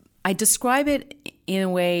describe it in a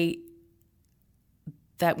way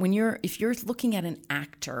that if you're looking at an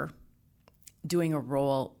actor doing a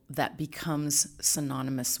role that becomes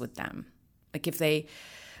synonymous with them, like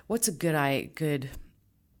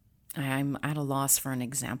I'm at a loss for an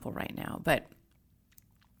example right now, but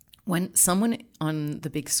when someone on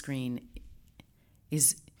the big screen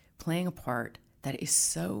is playing a part that is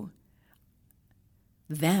so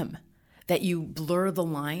them, that you blur the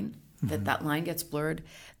line, that line gets blurred,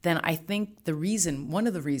 then I think one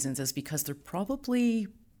of the reasons is because they're probably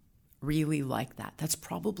really like that. That's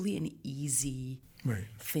probably an easy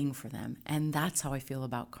thing for them. And that's how I feel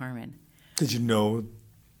about Carmen. Did you know,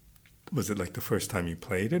 was it like the first time you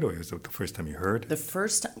played it, or was it the first time you heard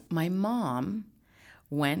it? My mom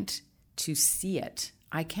went to see it.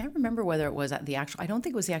 I can't remember whether it was at I don't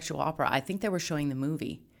think it was the actual opera. I think they were showing the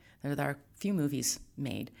movie. There are a few movies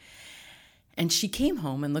made. And she came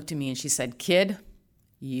home and looked at me and she said, "Kid,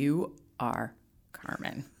 you are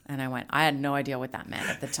Carmen." And I had no idea what that meant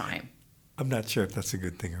at the time. I'm not sure if that's a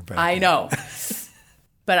good thing or bad. I know.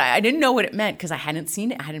 But I didn't know what it meant because I hadn't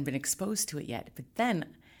seen it. I hadn't been exposed to it yet. But then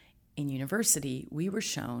in university, we were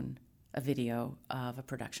shown a video of a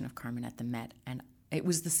production of Carmen at the Met. And it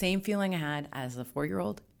was the same feeling I had as a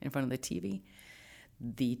 4-year-old in front of the TV,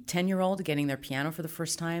 the 10-year-old getting their piano for the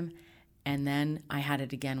first time. And then I had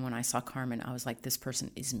it again when I saw Carmen. I was like, this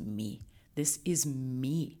person is me. This is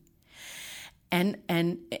me. And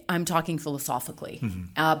I'm talking philosophically,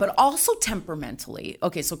 but also temperamentally.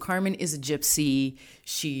 Okay, so Carmen is a gypsy.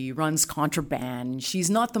 She runs contraband. She's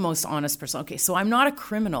not the most honest person. Okay, so I'm not a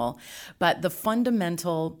criminal, but the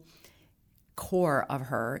fundamental core of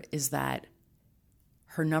her is that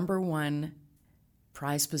her number one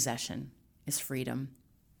prized possession is freedom,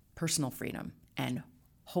 personal freedom. And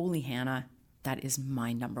holy Hannah, that is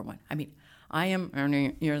my number one. I mean, I am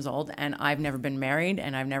 90 years old and I've never been married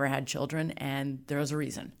and I've never had children, and there's a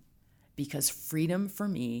reason. Because freedom for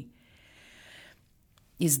me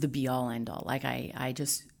is the be all end all. Like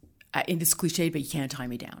it's cliched, but you can't tie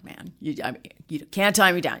me down, man. You can't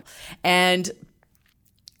tie me down. And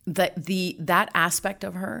that aspect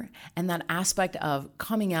of her, and that aspect of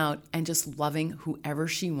coming out and just loving whoever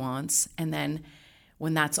she wants, and then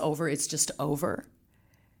when that's over, it's just over,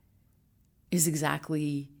 is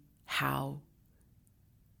exactly how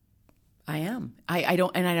I am. I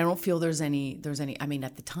don't feel there's any, I mean,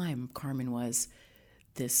 at the time, Carmen was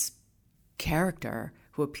this character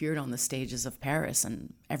who appeared on the stages of Paris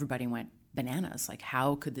and everybody went bananas. Like,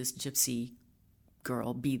 how could this gypsy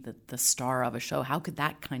girl be the star of a show? How could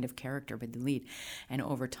that kind of character be the lead? And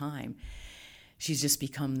over time, she's just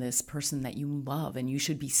become this person that you love, and you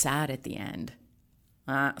should be sad at the end.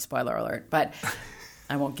 Spoiler alert, but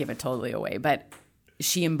I won't give it totally away. But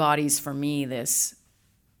she embodies for me this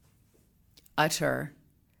utter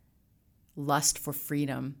lust for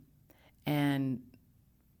freedom and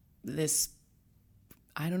this,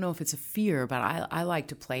 I don't know if it's a fear, but I like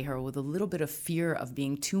to play her with a little bit of fear of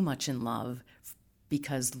being too much in love,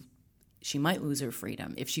 because she might lose her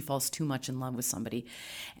freedom if she falls too much in love with somebody.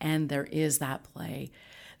 And there is that play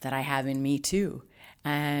that I have in me too.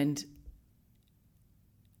 And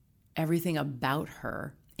everything about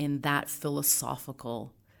her in that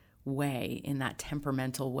philosophical way, in that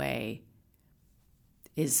temperamental way,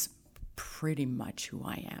 is pretty much who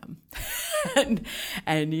I am. and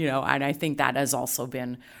I think that has also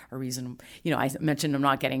been a reason, I mentioned I'm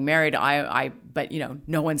not getting married, but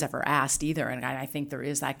no one's ever asked either. And I think there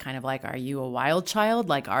is that kind of like, are you a wild child?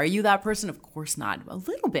 Like, are you that person? Of course not. A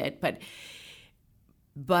little bit,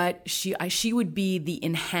 but she would be the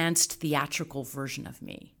enhanced theatrical version of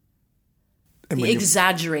me. The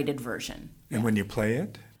exaggerated version. And when you play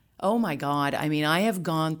it? Oh my God. I mean, I have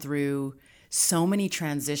gone through so many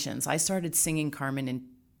transitions. I started singing Carmen in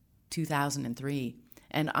 2003,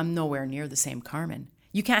 and I'm nowhere near the same Carmen.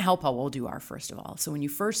 You can't help how old you are, first of all. So when you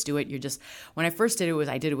first do it, when I first did it,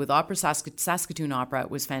 I did it with Opera Saskatoon Opera. It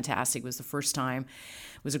was fantastic. It was the first time.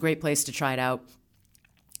 It was a great place to try it out.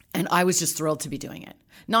 And I was just thrilled to be doing it.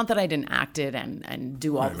 Not that I didn't act it and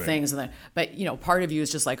do all the things, but part of you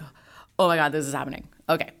is just like, oh my God, this is happening.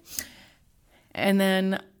 Okay. And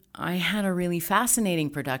then I had a really fascinating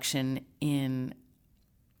production in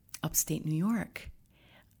upstate New York.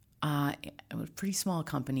 It was a pretty small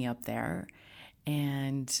company up there.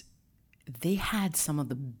 And they had some of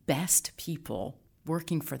the best people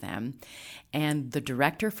working for them. And the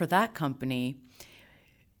director for that company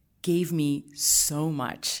gave me so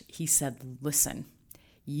much. He said, listen,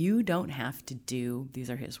 you don't have to do, these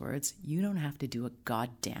are his words, you don't have to do a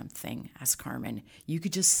goddamn thing as Carmen. You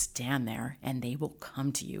could just stand there and they will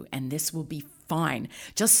come to you and this will be fine.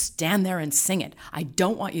 Just stand there and sing it. I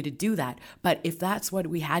don't want you to do that. But if that's what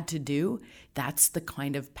we had to do, that's the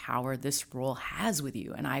kind of power this role has with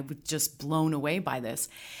you. And I was just blown away by this.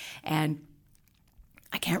 And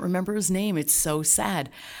I can't remember his name. It's so sad.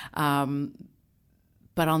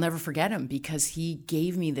 But I'll never forget him because he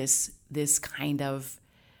gave me this kind of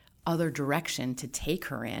other direction to take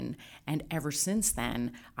her in. And ever since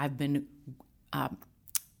then, I've been,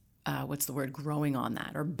 growing on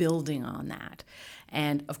that or building on that.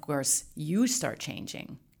 And of course, you start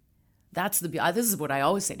changing. This is what I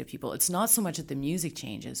always say to people. It's not so much that the music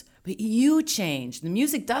changes, but you change. The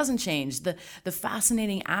music doesn't change. The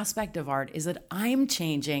fascinating aspect of art is that I'm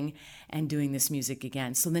changing and doing this music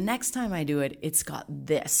again. So the next time I do it, it's got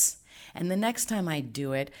this. And the next time I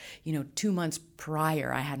do it, 2 months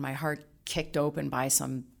prior, I had my heart kicked open by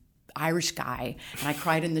some Irish guy and I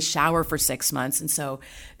cried in the shower for 6 months. And so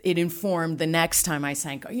it informed the next time I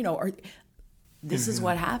sang, this is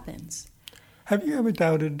what happens. Have you ever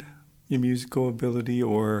doubted your musical ability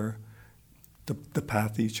or the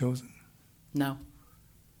path you've chosen? No.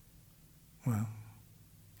 Well,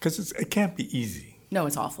 because it can't be easy. No,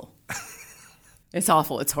 it's awful. It's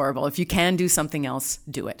awful. It's horrible. If you can do something else,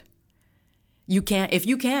 do it. You can't. If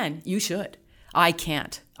you can, you should. I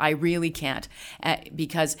can't. I really can't,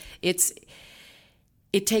 because it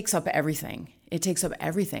takes up everything. It takes up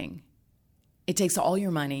everything. It takes all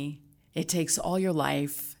your money. It takes all your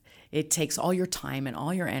life. It takes all your time and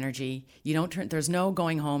all your energy. There's no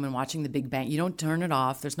going home and watching The Big Bang. You don't turn it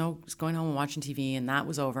off. There's no going home and watching TV and that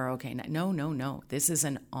was over. Okay. No. This is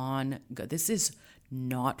this is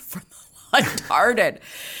not for the lighthearted.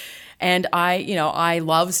 And I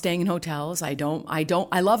love staying in hotels. I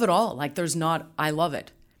love it all. I love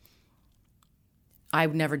it. I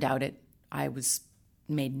would never doubt it. I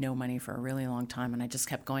made no money for a really long time and I just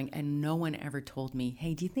kept going and no one ever told me,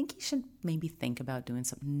 hey, do you think you should maybe think about doing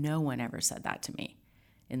something? No one ever said that to me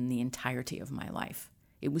in the entirety of my life.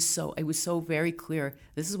 It was so very clear.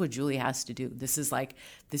 This is what Julie has to do. This is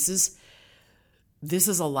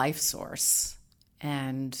a life source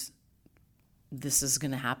and this is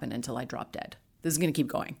going to happen until I drop dead. This is going to keep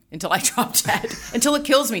going until I drop dead, until it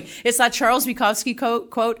kills me. It's that Charles Bukowski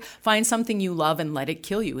quote, find something you love and let it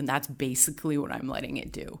kill you. And that's basically what I'm letting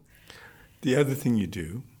it do. The other thing you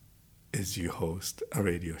do is you host a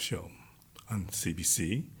radio show on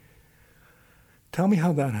CBC. Tell me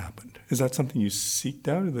how that happened. Is that something you seeked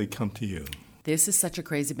out or did they come to you? This is such a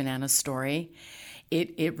crazy banana story.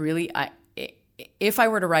 If I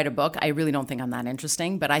were to write a book, I really don't think I'm that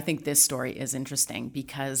interesting, but I think this story is interesting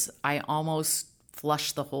because I almost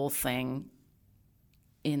flushed the whole thing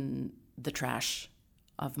in the trash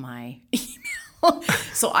of my email.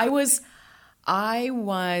 So I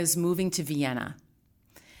was moving to Vienna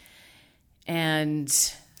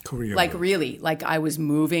and Korea. I was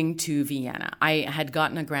moving to Vienna. I had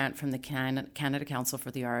gotten a grant from the Canada Council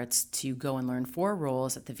for the Arts to go and learn 4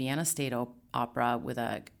 roles at the Vienna State Opera with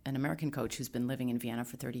an American coach who's been living in Vienna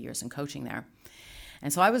for 30 years and coaching there.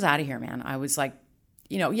 And so I was out of here, man. I was like,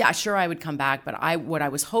 yeah, sure, I would come back. But what I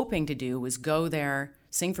was hoping to do was go there,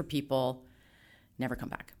 sing for people, never come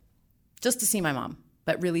back. Just to see my mom,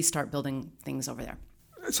 but really start building things over there.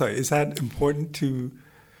 Sorry, is that important to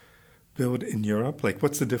build in Europe? Like,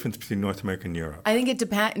 what's the difference between North America and Europe? I think it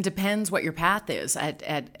depends what your path is.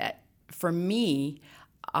 For me,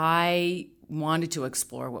 I wanted to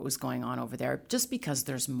explore what was going on over there just because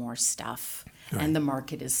there's more stuff and the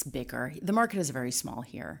market is bigger. The market is very small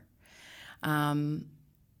here.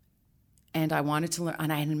 And I wanted to learn,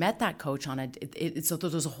 and I had met that coach on so there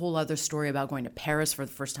was a whole other story about going to Paris for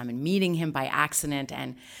the first time and meeting him by accident.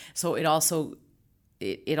 And so it also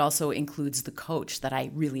includes the coach that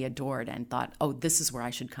I really adored and thought, oh, this is where I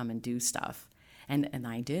should come and do stuff. And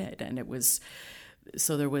I did. And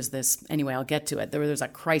so there was this, anyway, I'll get to it. There was a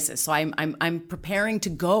crisis. So I'm preparing to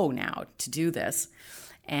go now to do this.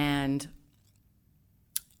 And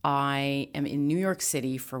I am in New York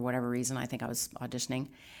City for whatever reason. I think I was auditioning.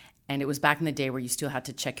 And it was back in the day where you still had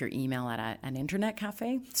to check your email at an internet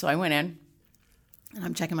cafe. So I went in and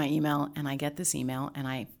I'm checking my email and I get this email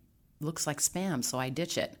and looks like spam. So I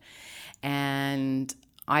ditch it. And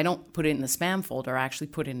I don't put it in the spam folder. I actually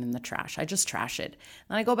put it in the trash. I just trash it.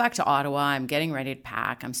 Then I go back to Ottawa. I'm getting ready to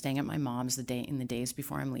pack. I'm staying at my mom's in the days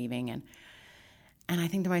before I'm leaving. And I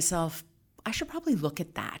think to myself, I should probably look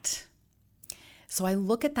at that. So I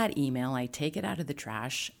look at that email, I take it out of the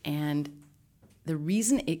trash, and the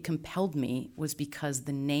reason it compelled me was because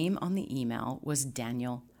the name on the email was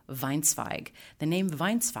Daniel Weinzweig. The name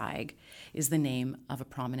Weinzweig is the name of a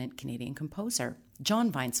prominent Canadian composer,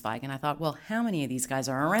 John Weinzweig. And I thought, well, how many of these guys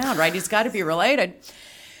are around, right? He's got to be related.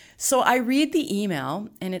 So I read the email,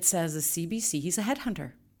 and it says the CBC, he's a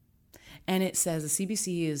headhunter. And it says the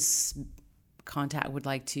CBC would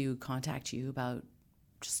like to contact you about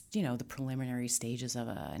just, the preliminary stages of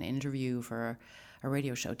an interview for a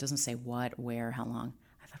radio show. It doesn't say what, where, how long.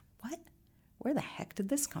 I thought, what? Where the heck did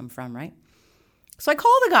this come from, right? So I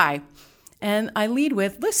call the guy, and I lead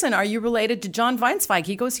with, listen, are you related to John Weinzweig?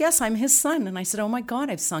 He goes, yes, I'm his son. And I said, oh my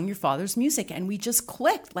God, I've sung your father's music. And we just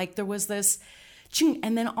clicked. Like there was this,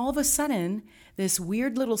 and then all of a sudden, this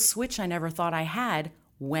weird little switch I never thought I had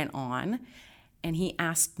went on. And he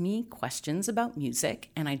asked me questions about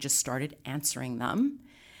music, and I just started answering them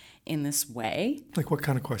in this way. Like what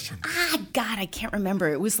kind of question? God, I can't remember.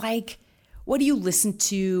 It was like, what do you listen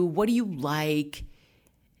to? What do you like?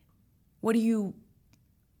 What do you...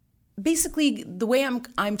 Basically, the way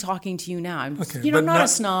I'm talking to you now, I'm not a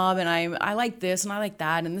snob, and I like this and I like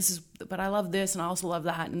that, and but I love this and I also love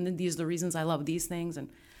that, and these are the reasons I love these things. And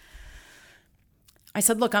I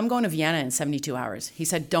said, look, I'm going to Vienna in 72 hours. He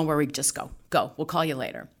said, don't worry, just go. Go. We'll call you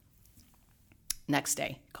later. Next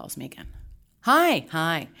day, calls me again.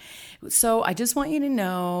 Hi. So I just want you to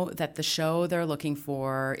know that the show they're looking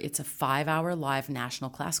for, it's a 5-hour live national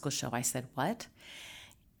classical show. I said, what?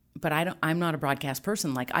 But I'm not a broadcast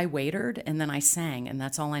person. Like I waitered and then I sang, and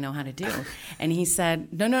that's all I know how to do. And he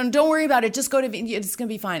said, no, don't worry about it. Just go to Vienna. It's going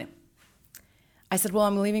to be fine. I said, well,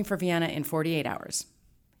 I'm leaving for Vienna in 48 hours.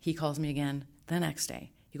 He calls me again the next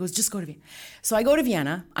day. He goes, just go to Vienna. So I go to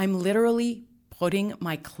Vienna. I'm literally putting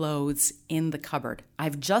my clothes in the cupboard.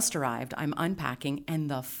 I've just arrived. I'm unpacking, and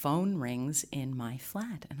the phone rings in my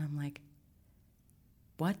flat. And I'm like,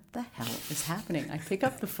 what the hell is happening? I pick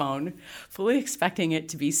up the phone, fully expecting it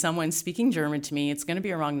to be someone speaking German to me. It's going to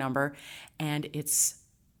be a wrong number. And it's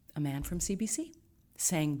a man from CBC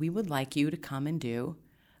saying, we would like you to come and do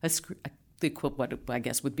what I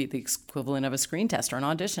guess would be the equivalent of a screen test or an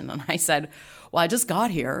audition. And I said, well, I just got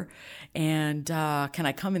here, and can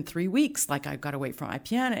I come in 3 weeks? Like, I've got to wait for my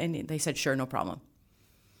piano. And they said, sure, no problem.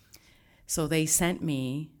 So they sent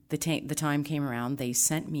me, the time came around, they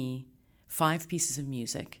sent me 5 pieces of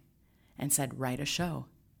music and said, write a show.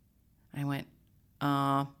 I went,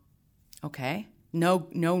 okay. No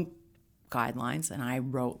guidelines. And I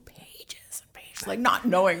wrote pages and pages, like not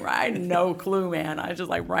knowing, right? No clue, man. I was just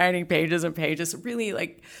like writing pages and pages, really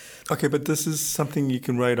like. Okay, but this is something you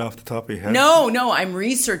can write off the top of your head? No, I'm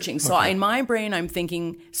researching. So in my brain, I'm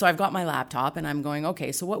thinking, so I've got my laptop and I'm going,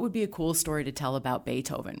 okay, so what would be a cool story to tell about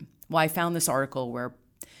Beethoven? Well, I found this article where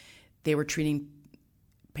they were treating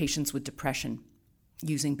patients with depression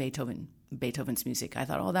using Beethoven's music. I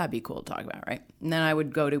thought, that'd be cool to talk about, right? And then I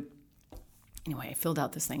would go to, anyway, I filled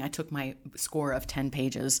out this thing. I took my score of 10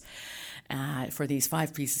 pages for these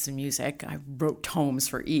 5 pieces of music. I wrote tomes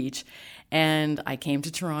for each. And I came to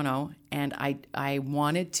Toronto, and I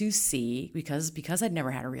wanted to see, because I'd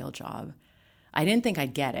never had a real job, I didn't think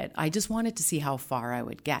I'd get it. I just wanted to see how far I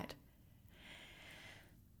would get.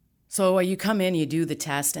 So you come in, you do the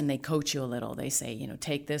test, and they coach you a little. They say,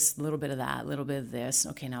 take this, a little bit of that, a little bit of this.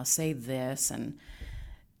 Okay, now say this, and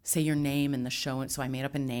say your name in the show. And so I made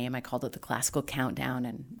up a name. I called it the Classical Countdown,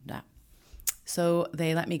 and that. So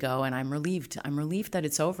they let me go, and I'm relieved. I'm relieved that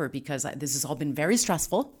it's over, because this has all been very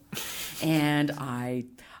stressful, and I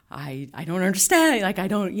don't understand. Like, I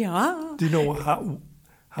don't, Do you know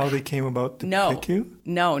how they came about to pick you?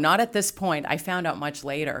 No, not at this point. I found out much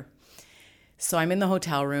later. So I'm in the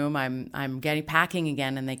hotel room, I'm packing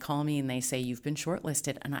again, and they call me and they say, you've been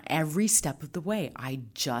shortlisted. And every step of the way, I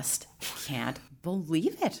just can't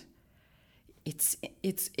believe it.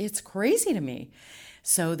 It's crazy to me.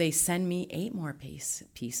 So they send me 8 more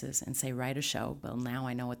pieces and say, write a show. Well, now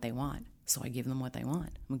I know what they want. So I give them what they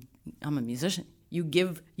want. I'm a musician. You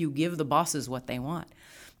give the bosses what they want.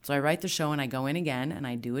 So I write the show, and I go in again, and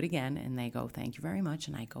I do it again, and they go, thank you very much.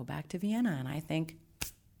 And I go back to Vienna, and I think,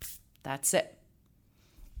 that's it.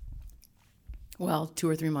 Well, 2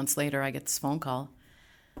 or 3 months later, I get this phone call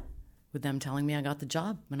with them telling me I got the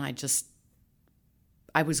job. And I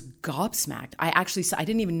was gobsmacked. I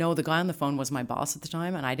didn't even know the guy on the phone was my boss at the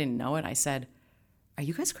time, and I didn't know it. I said, are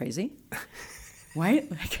you guys crazy? Why?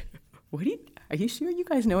 Like, are you sure you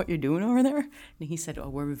guys know what you're doing over there? And he said,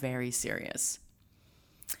 we're very serious.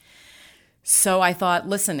 So I thought,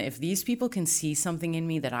 listen, if these people can see something in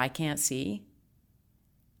me that I can't see,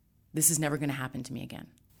 this is never going to happen to me again.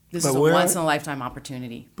 This is a once-in-a-lifetime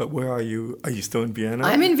opportunity. But where are you? Are you still in Vienna?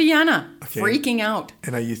 I'm in Vienna, freaking out.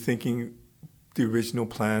 And are you thinking the original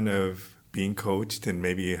plan of being coached and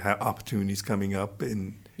maybe have opportunities coming up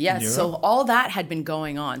in Europe? So all that had been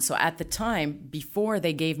going on. So at the time, before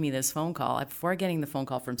they gave me this phone call, before getting the phone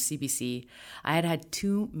call from CBC, I had had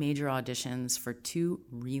 2 major auditions for 2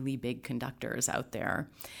 really big conductors out there,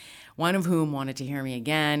 one of whom wanted to hear me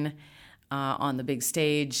again on the big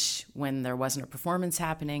stage when there wasn't a performance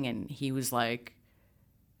happening. And he was like,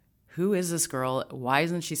 who is this girl? Why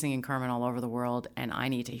isn't she singing Carmen all over the world? And I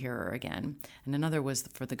need to hear her again. And another was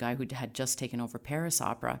for the guy who had just taken over Paris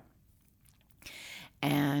Opera.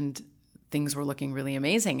 And things were looking really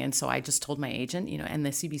amazing. And so I just told my agent, and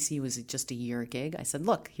the CBC was just a year gig. I said,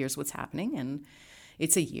 look, here's what's happening. And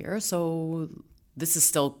it's a year. So this is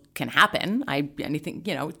still can happen.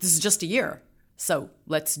 This is just a year. So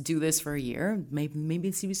let's do this for a year. Maybe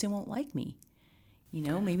the CBC won't like me. Maybe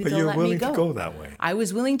they'll let me go. But you're willing to go that way. I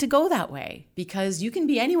was willing to go that way because you can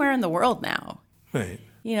be anywhere in the world now. Right.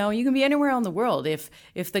 You can be anywhere in the world. If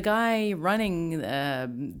the guy running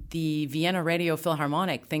the Vienna Radio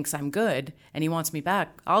Philharmonic thinks I'm good and he wants me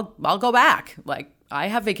back, I'll go back. Like, I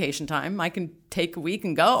have vacation time. I can take a week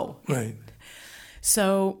and go. Right.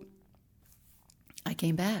 So I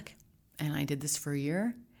came back and I did this for a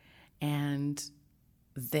year. And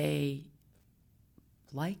they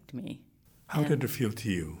liked me. How did it feel to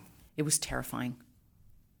you? It was terrifying.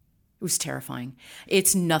 It was terrifying.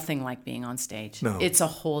 It's nothing like being on stage. No. It's a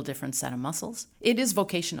whole different set of muscles. It is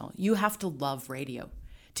vocational. You have to love radio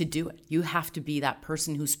to do it. You have to be that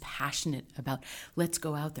person who's passionate about, let's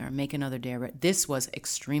go out there and make another day. This was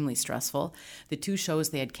extremely stressful. The 2 shows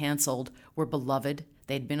they had canceled were beloved.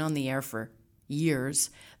 They'd been on the air for years.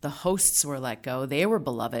 The hosts were let go. They were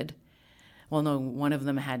beloved. Well, no, one of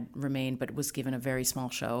them had remained, but was given a very small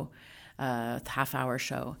show, a half-hour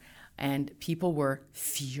show. And people were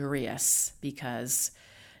furious because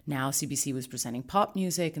now CBC was presenting pop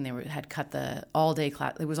music and they had cut the all-day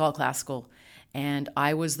class. It was all classical. And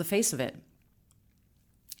I was the face of it.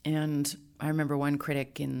 And I remember one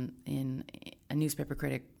critic in a newspaper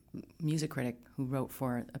critic, music critic, who wrote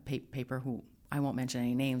for a paper, who I won't mention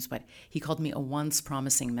any names, but he called me a once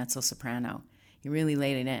promising mezzo-soprano. He really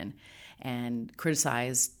laid it in and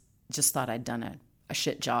criticized, just thought I'd done a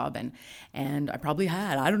shit job. And I probably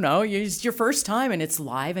had. I don't know. It's your first time and it's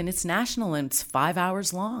live and it's national and it's 5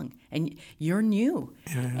 hours long and you're new.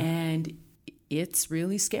 Yeah. And it's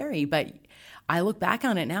really scary. But I look back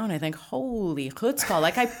on it now and I think, holy chutzpah.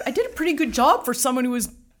 Like I did a pretty good job for someone who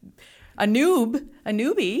was a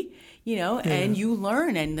newbie. And you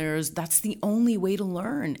learn, and that's the only way to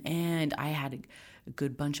learn. And I had a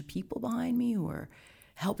good bunch of people behind me who were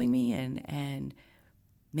helping me and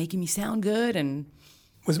making me sound good and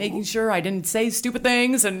making sure I didn't say stupid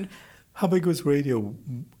things. And how big was radio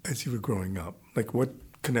as you were growing up? Like, what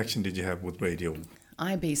connection did you have with radio?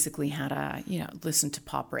 I basically had listen to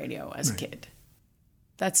pop radio as a kid.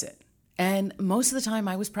 That's it. And most of the time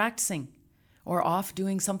I was practicing or off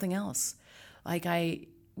doing something else. Like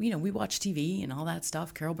we watch TV and all that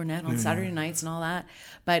stuff, Carol Burnett on Saturday nights and all that.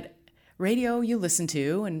 But radio you listen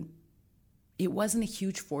to, and it wasn't a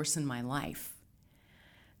huge force in my life.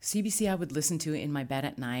 CBC I would listen to in my bed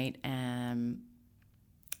at night.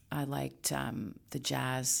 I liked the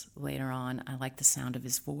jazz later on. I liked the sound of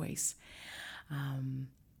his voice.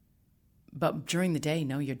 But during the day,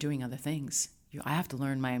 no, you're doing other things. I have to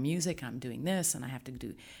learn my music, I'm doing this, and I have to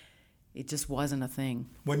do... It just wasn't a thing.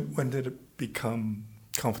 When did it become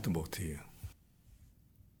comfortable to you?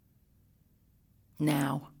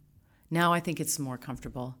 Now I think it's more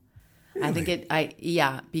comfortable. Really? I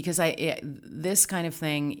think because this kind of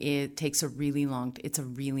thing, it takes a really long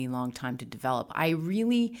time to develop.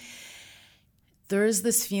 There is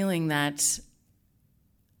this feeling that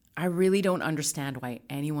I really don't understand why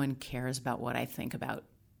anyone cares about what I think about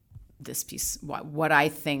this piece, what I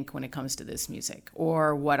think when it comes to this music,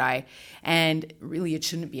 and really it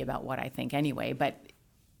shouldn't be about what I think anyway, but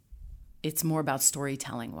it's more about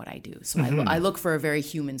storytelling what I do. So I look for a very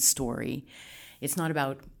human story. It's not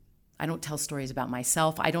about, I don't tell stories about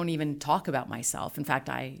myself. I don't even talk about myself. In fact,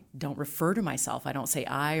 I don't refer to myself. I don't say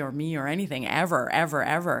I or me or anything ever, ever,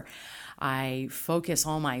 ever. I focus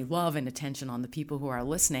all my love and attention on the people who are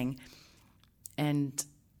listening, and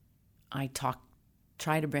I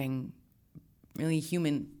try to bring really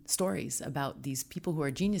human stories about these people who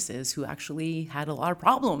are geniuses who actually had a lot of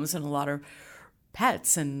problems and a lot of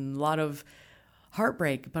pets and a lot of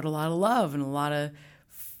heartbreak, but a lot of love and a lot of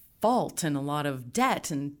fault and a lot of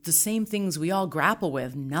debt and the same things we all grapple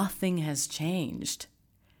with. Nothing has changed.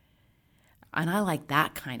 And I like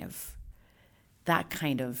that kind of that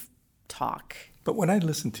kind of talk. But when I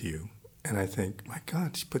listen to you and I think, my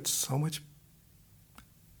God, she put so much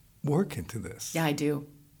work into this. Yeah, I do.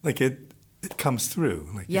 Like it comes through.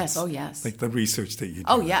 Like yes, oh yes. Like the research that you do.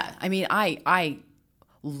 Oh yeah. I mean, I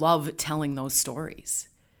love telling those stories.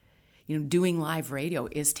 You know, doing live radio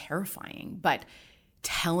is terrifying, but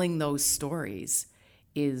telling those stories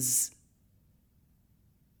is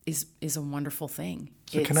a wonderful thing.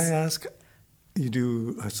 So can I ask, you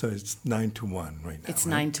do, so it's 9 to 1 right now, It's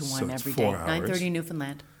right? 9 to 1 so every it's day. 4 hours. 9:30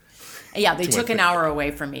 Newfoundland. Yeah, they took an hour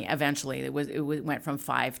away from me eventually. It went from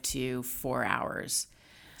 5 to 4 hours.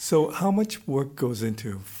 So how much work goes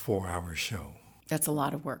into a 4-hour show? That's a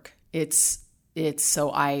lot of work. It's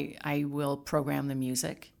so I will program the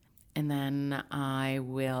music, and then I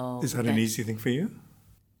will. Is that an easy thing for you?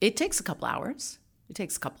 It takes a couple hours.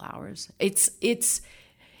 It's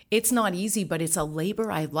not easy, but it's a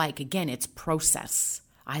labor I like. Again, it's process.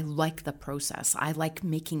 I like the process. I like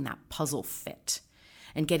making that puzzle fit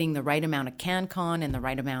and getting the right amount of CanCon and the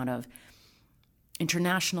right amount of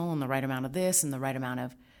international and the right amount of this and the right amount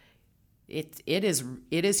of it is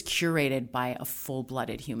curated by a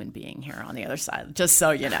full-blooded human being here on the other side, just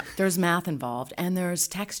so you know. There's math involved, and there's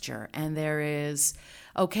texture, and there is,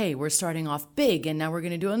 okay, we're starting off big, and now we're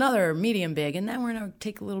going to do another medium big, and then we're going to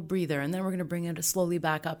take a little breather, and then we're going to bring it slowly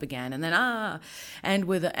back up again, and then end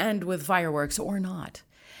with fireworks or not.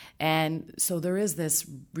 And so there is this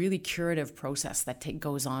really curative process that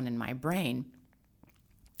goes on in my brain.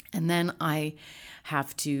 And then I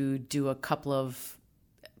have to do a couple of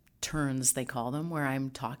turns, they call them, where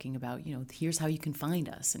I'm talking about, you know, here's how you can find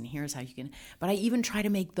us, and here's how you can. But I even try to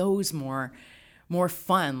make those more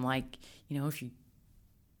fun. Like, you know, if you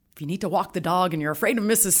need to walk the dog and you're afraid of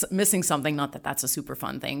missing something, not that that's a super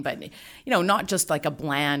fun thing, but, you know, not just like a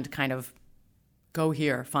bland kind of go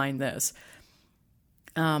here, find this.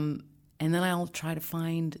 And then I'll try to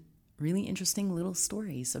find really interesting little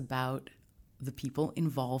stories about the people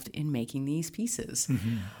involved in making these pieces.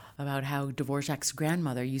 Mm-hmm. About how Dvorak's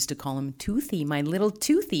grandmother used to call him Toothy, my little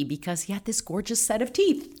Toothy, because he had this gorgeous set of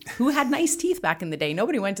teeth. Who had nice teeth back in the day?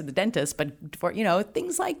 Nobody went to the dentist, but for, you know,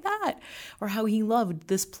 things like that. Or how he loved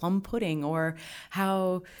this plum pudding, or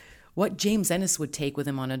what James Ennis would take with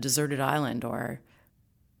him on a deserted island, or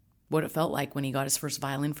what it felt like when he got his first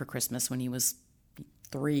violin for Christmas when he was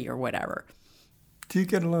 3 or whatever. Do you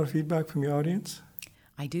get a lot of feedback from your audience?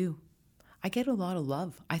 I do. I get a lot of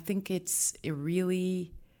love. I think it's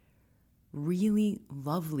really, really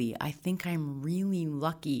lovely. I think I'm really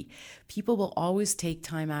lucky. People will always take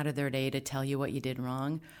time out of their day to tell you what you did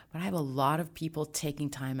wrong, but I have a lot of people taking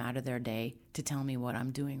time out of their day to tell me what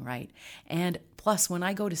I'm doing right. And plus, when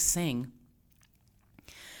I go to sing,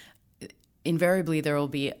 invariably there will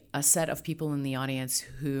be a set of people in the audience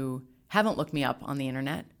who haven't looked me up on the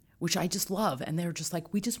internet, which I just love. And they're just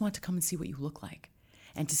like, we just want to come and see what you look like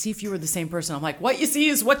and to see if you were the same person. I'm like, what you see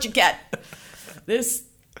is what you get. This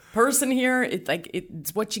person here,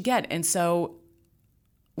 it's what you get. And so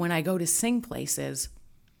when I go to sing places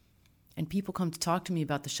and people come to talk to me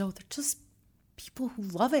about the show, they're just people who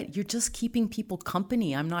love it. You're just keeping people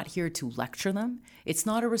company. I'm not here to lecture them. It's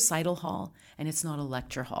not a recital hall and it's not a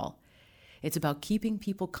lecture hall. It's about keeping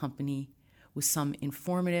people company with some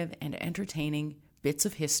informative and entertaining bits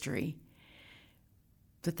of history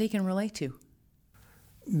that they can relate to.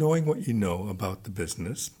 Knowing what you know about the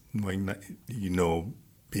business, knowing that you know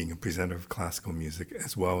being a presenter of classical music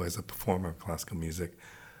as well as a performer of classical music,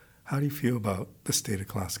 how do you feel about the state of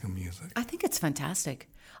classical music? I think it's fantastic.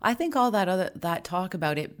 I think all that talk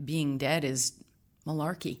about it being dead is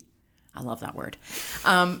malarkey. I love that word.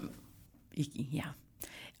 Yeah.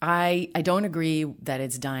 I don't agree that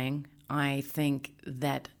it's dying. I think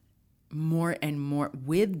that more and more,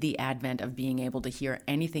 with the advent of being able to hear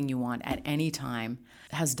anything you want at any time,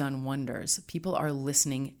 has done wonders. People are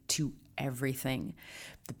listening to everything.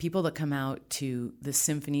 The people that come out to the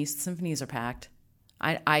symphonies are packed.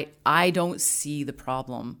 I don't see the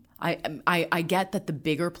problem. I get that the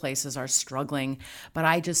bigger places are struggling, but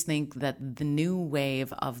I just think that the new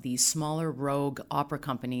wave of these smaller rogue opera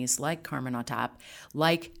companies like Carmen Otap,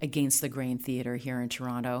 like Against the Grain Theatre here in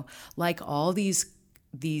Toronto, like all these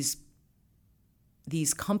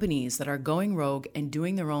companies that are going rogue and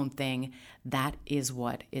doing their own thing, that is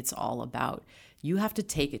what it's all about. You have to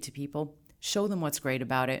take it to people, show them what's great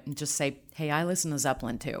about it, and just say, hey, I listen to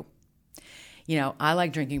Zeppelin too. You know, I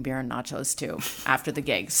like drinking beer and nachos too after the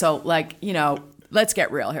gig. So, like, you know, let's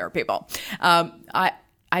get real here, people.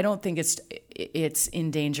 I don't think it's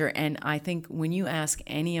in danger. And I think when you ask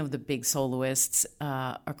any of the big soloists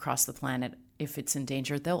across the planet if it's in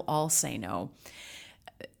danger, they'll all say no.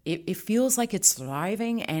 it feels like it's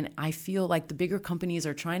thriving, and I feel like the bigger companies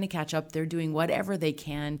are trying to catch up. They're doing whatever they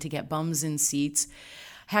can to get bums in seats.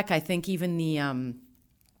 Heck, I think even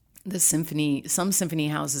some symphony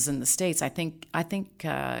houses in the States, I think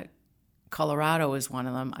Colorado is one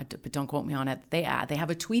of them, but don't quote me on it. They have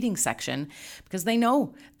a tweeting section because they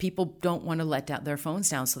know people don't want to let their phones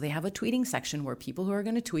down. So they have a tweeting section where people who are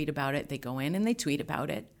going to tweet about it, they go in and they tweet about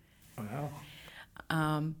it. Wow.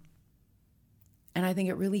 And I think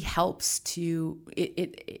it really helps to,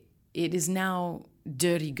 it is now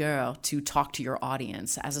de rigueur to talk to your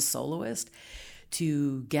audience as a soloist,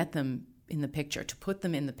 to get them in the picture, to put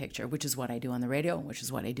them in the picture, which is what I do on the radio, which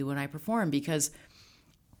is what I do when I perform, because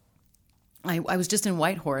I was just in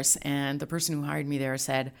Whitehorse, and the person who hired me there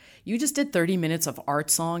said, you just did 30 minutes of art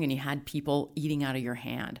song and you had people eating out of your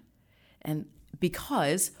hand. And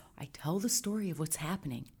because I tell the story of what's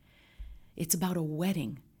happening, it's about a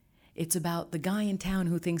wedding. It's about the guy in town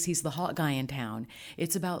who thinks he's the hot guy in town.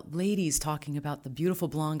 It's about ladies talking about the beautiful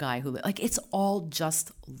blonde guy who, like, it's all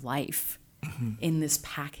just life in this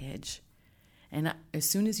package. And as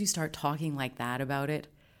soon as you start talking like that about it,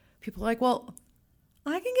 people are like, well,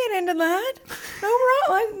 I can get into that. No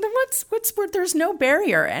problem. There's no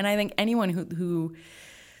barrier. And I think anyone who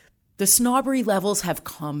the snobbery levels have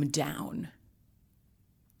come down.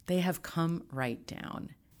 They have come right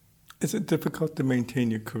down. Is it difficult to maintain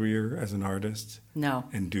your career as an artist? No.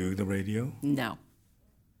 And do the radio? No.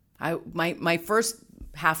 My first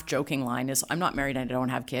half-joking line is, I'm not married and I don't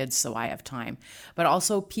have kids, so I have time. But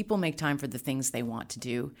also, people make time for the things they want to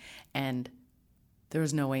do. And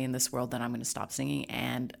there's no way in this world that I'm going to stop singing,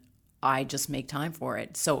 and I just make time for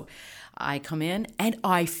it. So I come in, and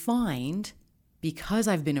I find, because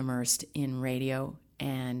I've been immersed in radio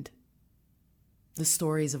and the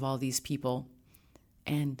stories of all these people,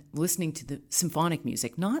 and listening to the symphonic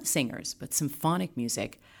music, not singers, but symphonic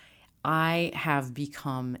music, I have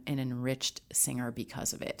become an enriched singer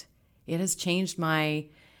because of it. It has changed my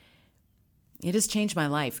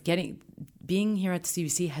life. Being here at the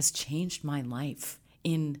CBC has changed my life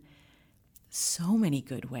in so many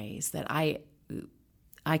good ways that I'm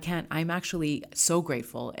actually so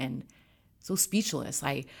grateful and so speechless.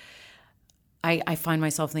 I find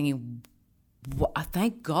myself thinking,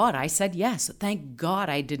 thank God I said yes. Thank God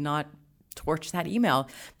I did not torch that email,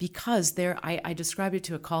 because I described it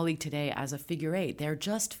to a colleague today as a figure eight. They're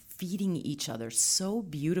just feeding each other so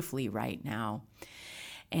beautifully right now.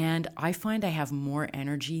 And I find I have more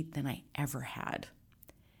energy than I ever had.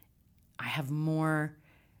 I have more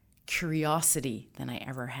curiosity than I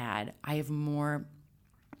ever had. I have more,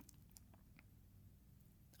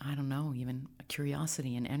 I don't know, even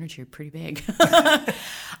curiosity and energy are pretty big.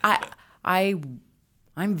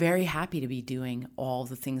 I'm very happy to be doing all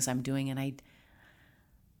the things I'm doing, and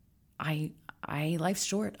life's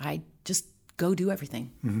short. I just go do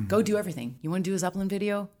everything. Mm-hmm. Go do everything. You want to do a Zeppelin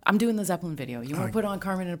video? I'm doing the Zeppelin video. You want to put on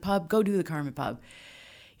Carmen in a pub? Go do the Carmen pub.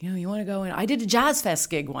 You want to go in. I did a Jazz Fest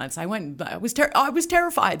gig once. I went. I was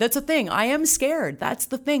terrified. That's a thing. I am scared. That's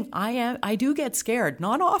the thing. I do get scared.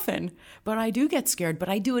 Not often, but I do get scared. But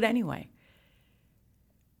I do it anyway.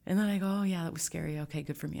 And then I go, oh yeah, that was scary. Okay,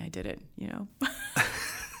 good for me. I did it.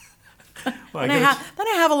 Well, then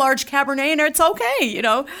I have a large Cabernet, and it's okay.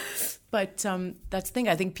 But that's the thing.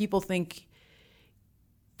 I think people think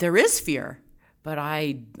there is fear, but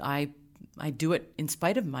I do it in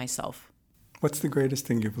spite of myself. What's the greatest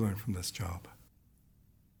thing you've learned from this job?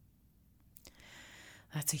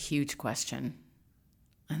 That's a huge question.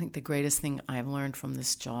 I think the greatest thing I've learned from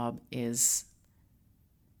this job is,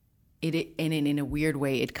 and in a weird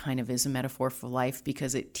way, it kind of is a metaphor for life,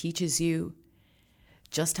 because it teaches you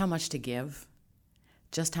just how much to give,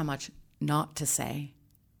 just how much not to say,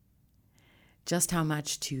 just how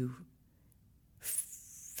much to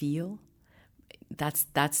feel.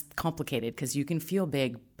 That's complicated, because you can feel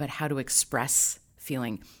big, but how to express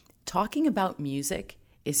feeling. Talking about music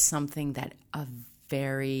is something that a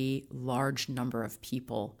very large number of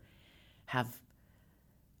people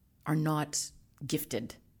are not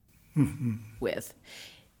gifted with.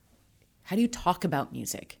 How do you talk about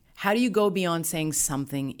music? How do you go beyond saying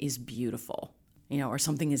something is beautiful, or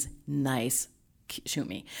something is nice? Shoot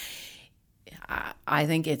me. I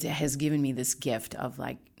think it has given me this gift of,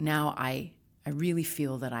 like, now I really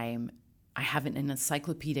feel that I have an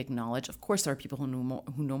encyclopedic knowledge. Of course, there are people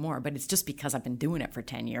who know more, but it's just because I've been doing it for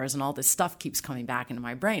 10 years and all this stuff keeps coming back into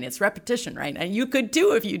my brain. It's repetition, right? And you could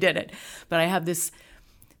too if you did it. But I have this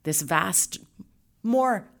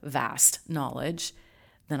more vast knowledge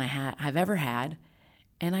than I've ever had.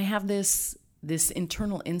 And I have this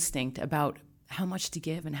internal instinct about how much to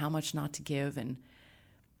give and how much not to give. And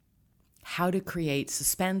how to create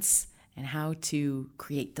suspense and how to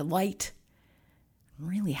create delight,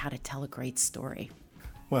 really how to tell a great story.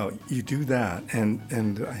 Well, you do that,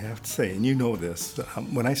 and I have to say, and you know this,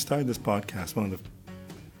 when I started this podcast, one of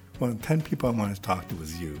the 10 people I wanted to talk to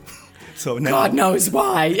was you. So now, God knows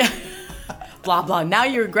why. Blah, blah. Now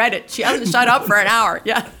you regret it. She hasn't shut up for an hour.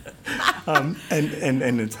 Yeah. And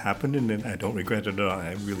it's happened, and I don't regret it at all.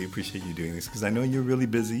 I really appreciate you doing this because I know you're really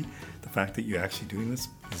busy. The fact that you're actually doing this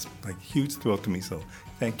is like a huge thrill to me. So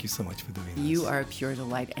thank you so much for doing this. You are a pure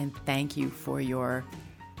delight, and thank you for your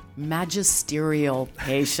magisterial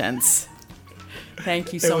patience.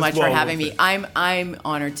 Thank you so much for having me. I'm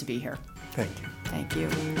honored to be here. Thank you. Thank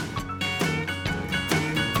you.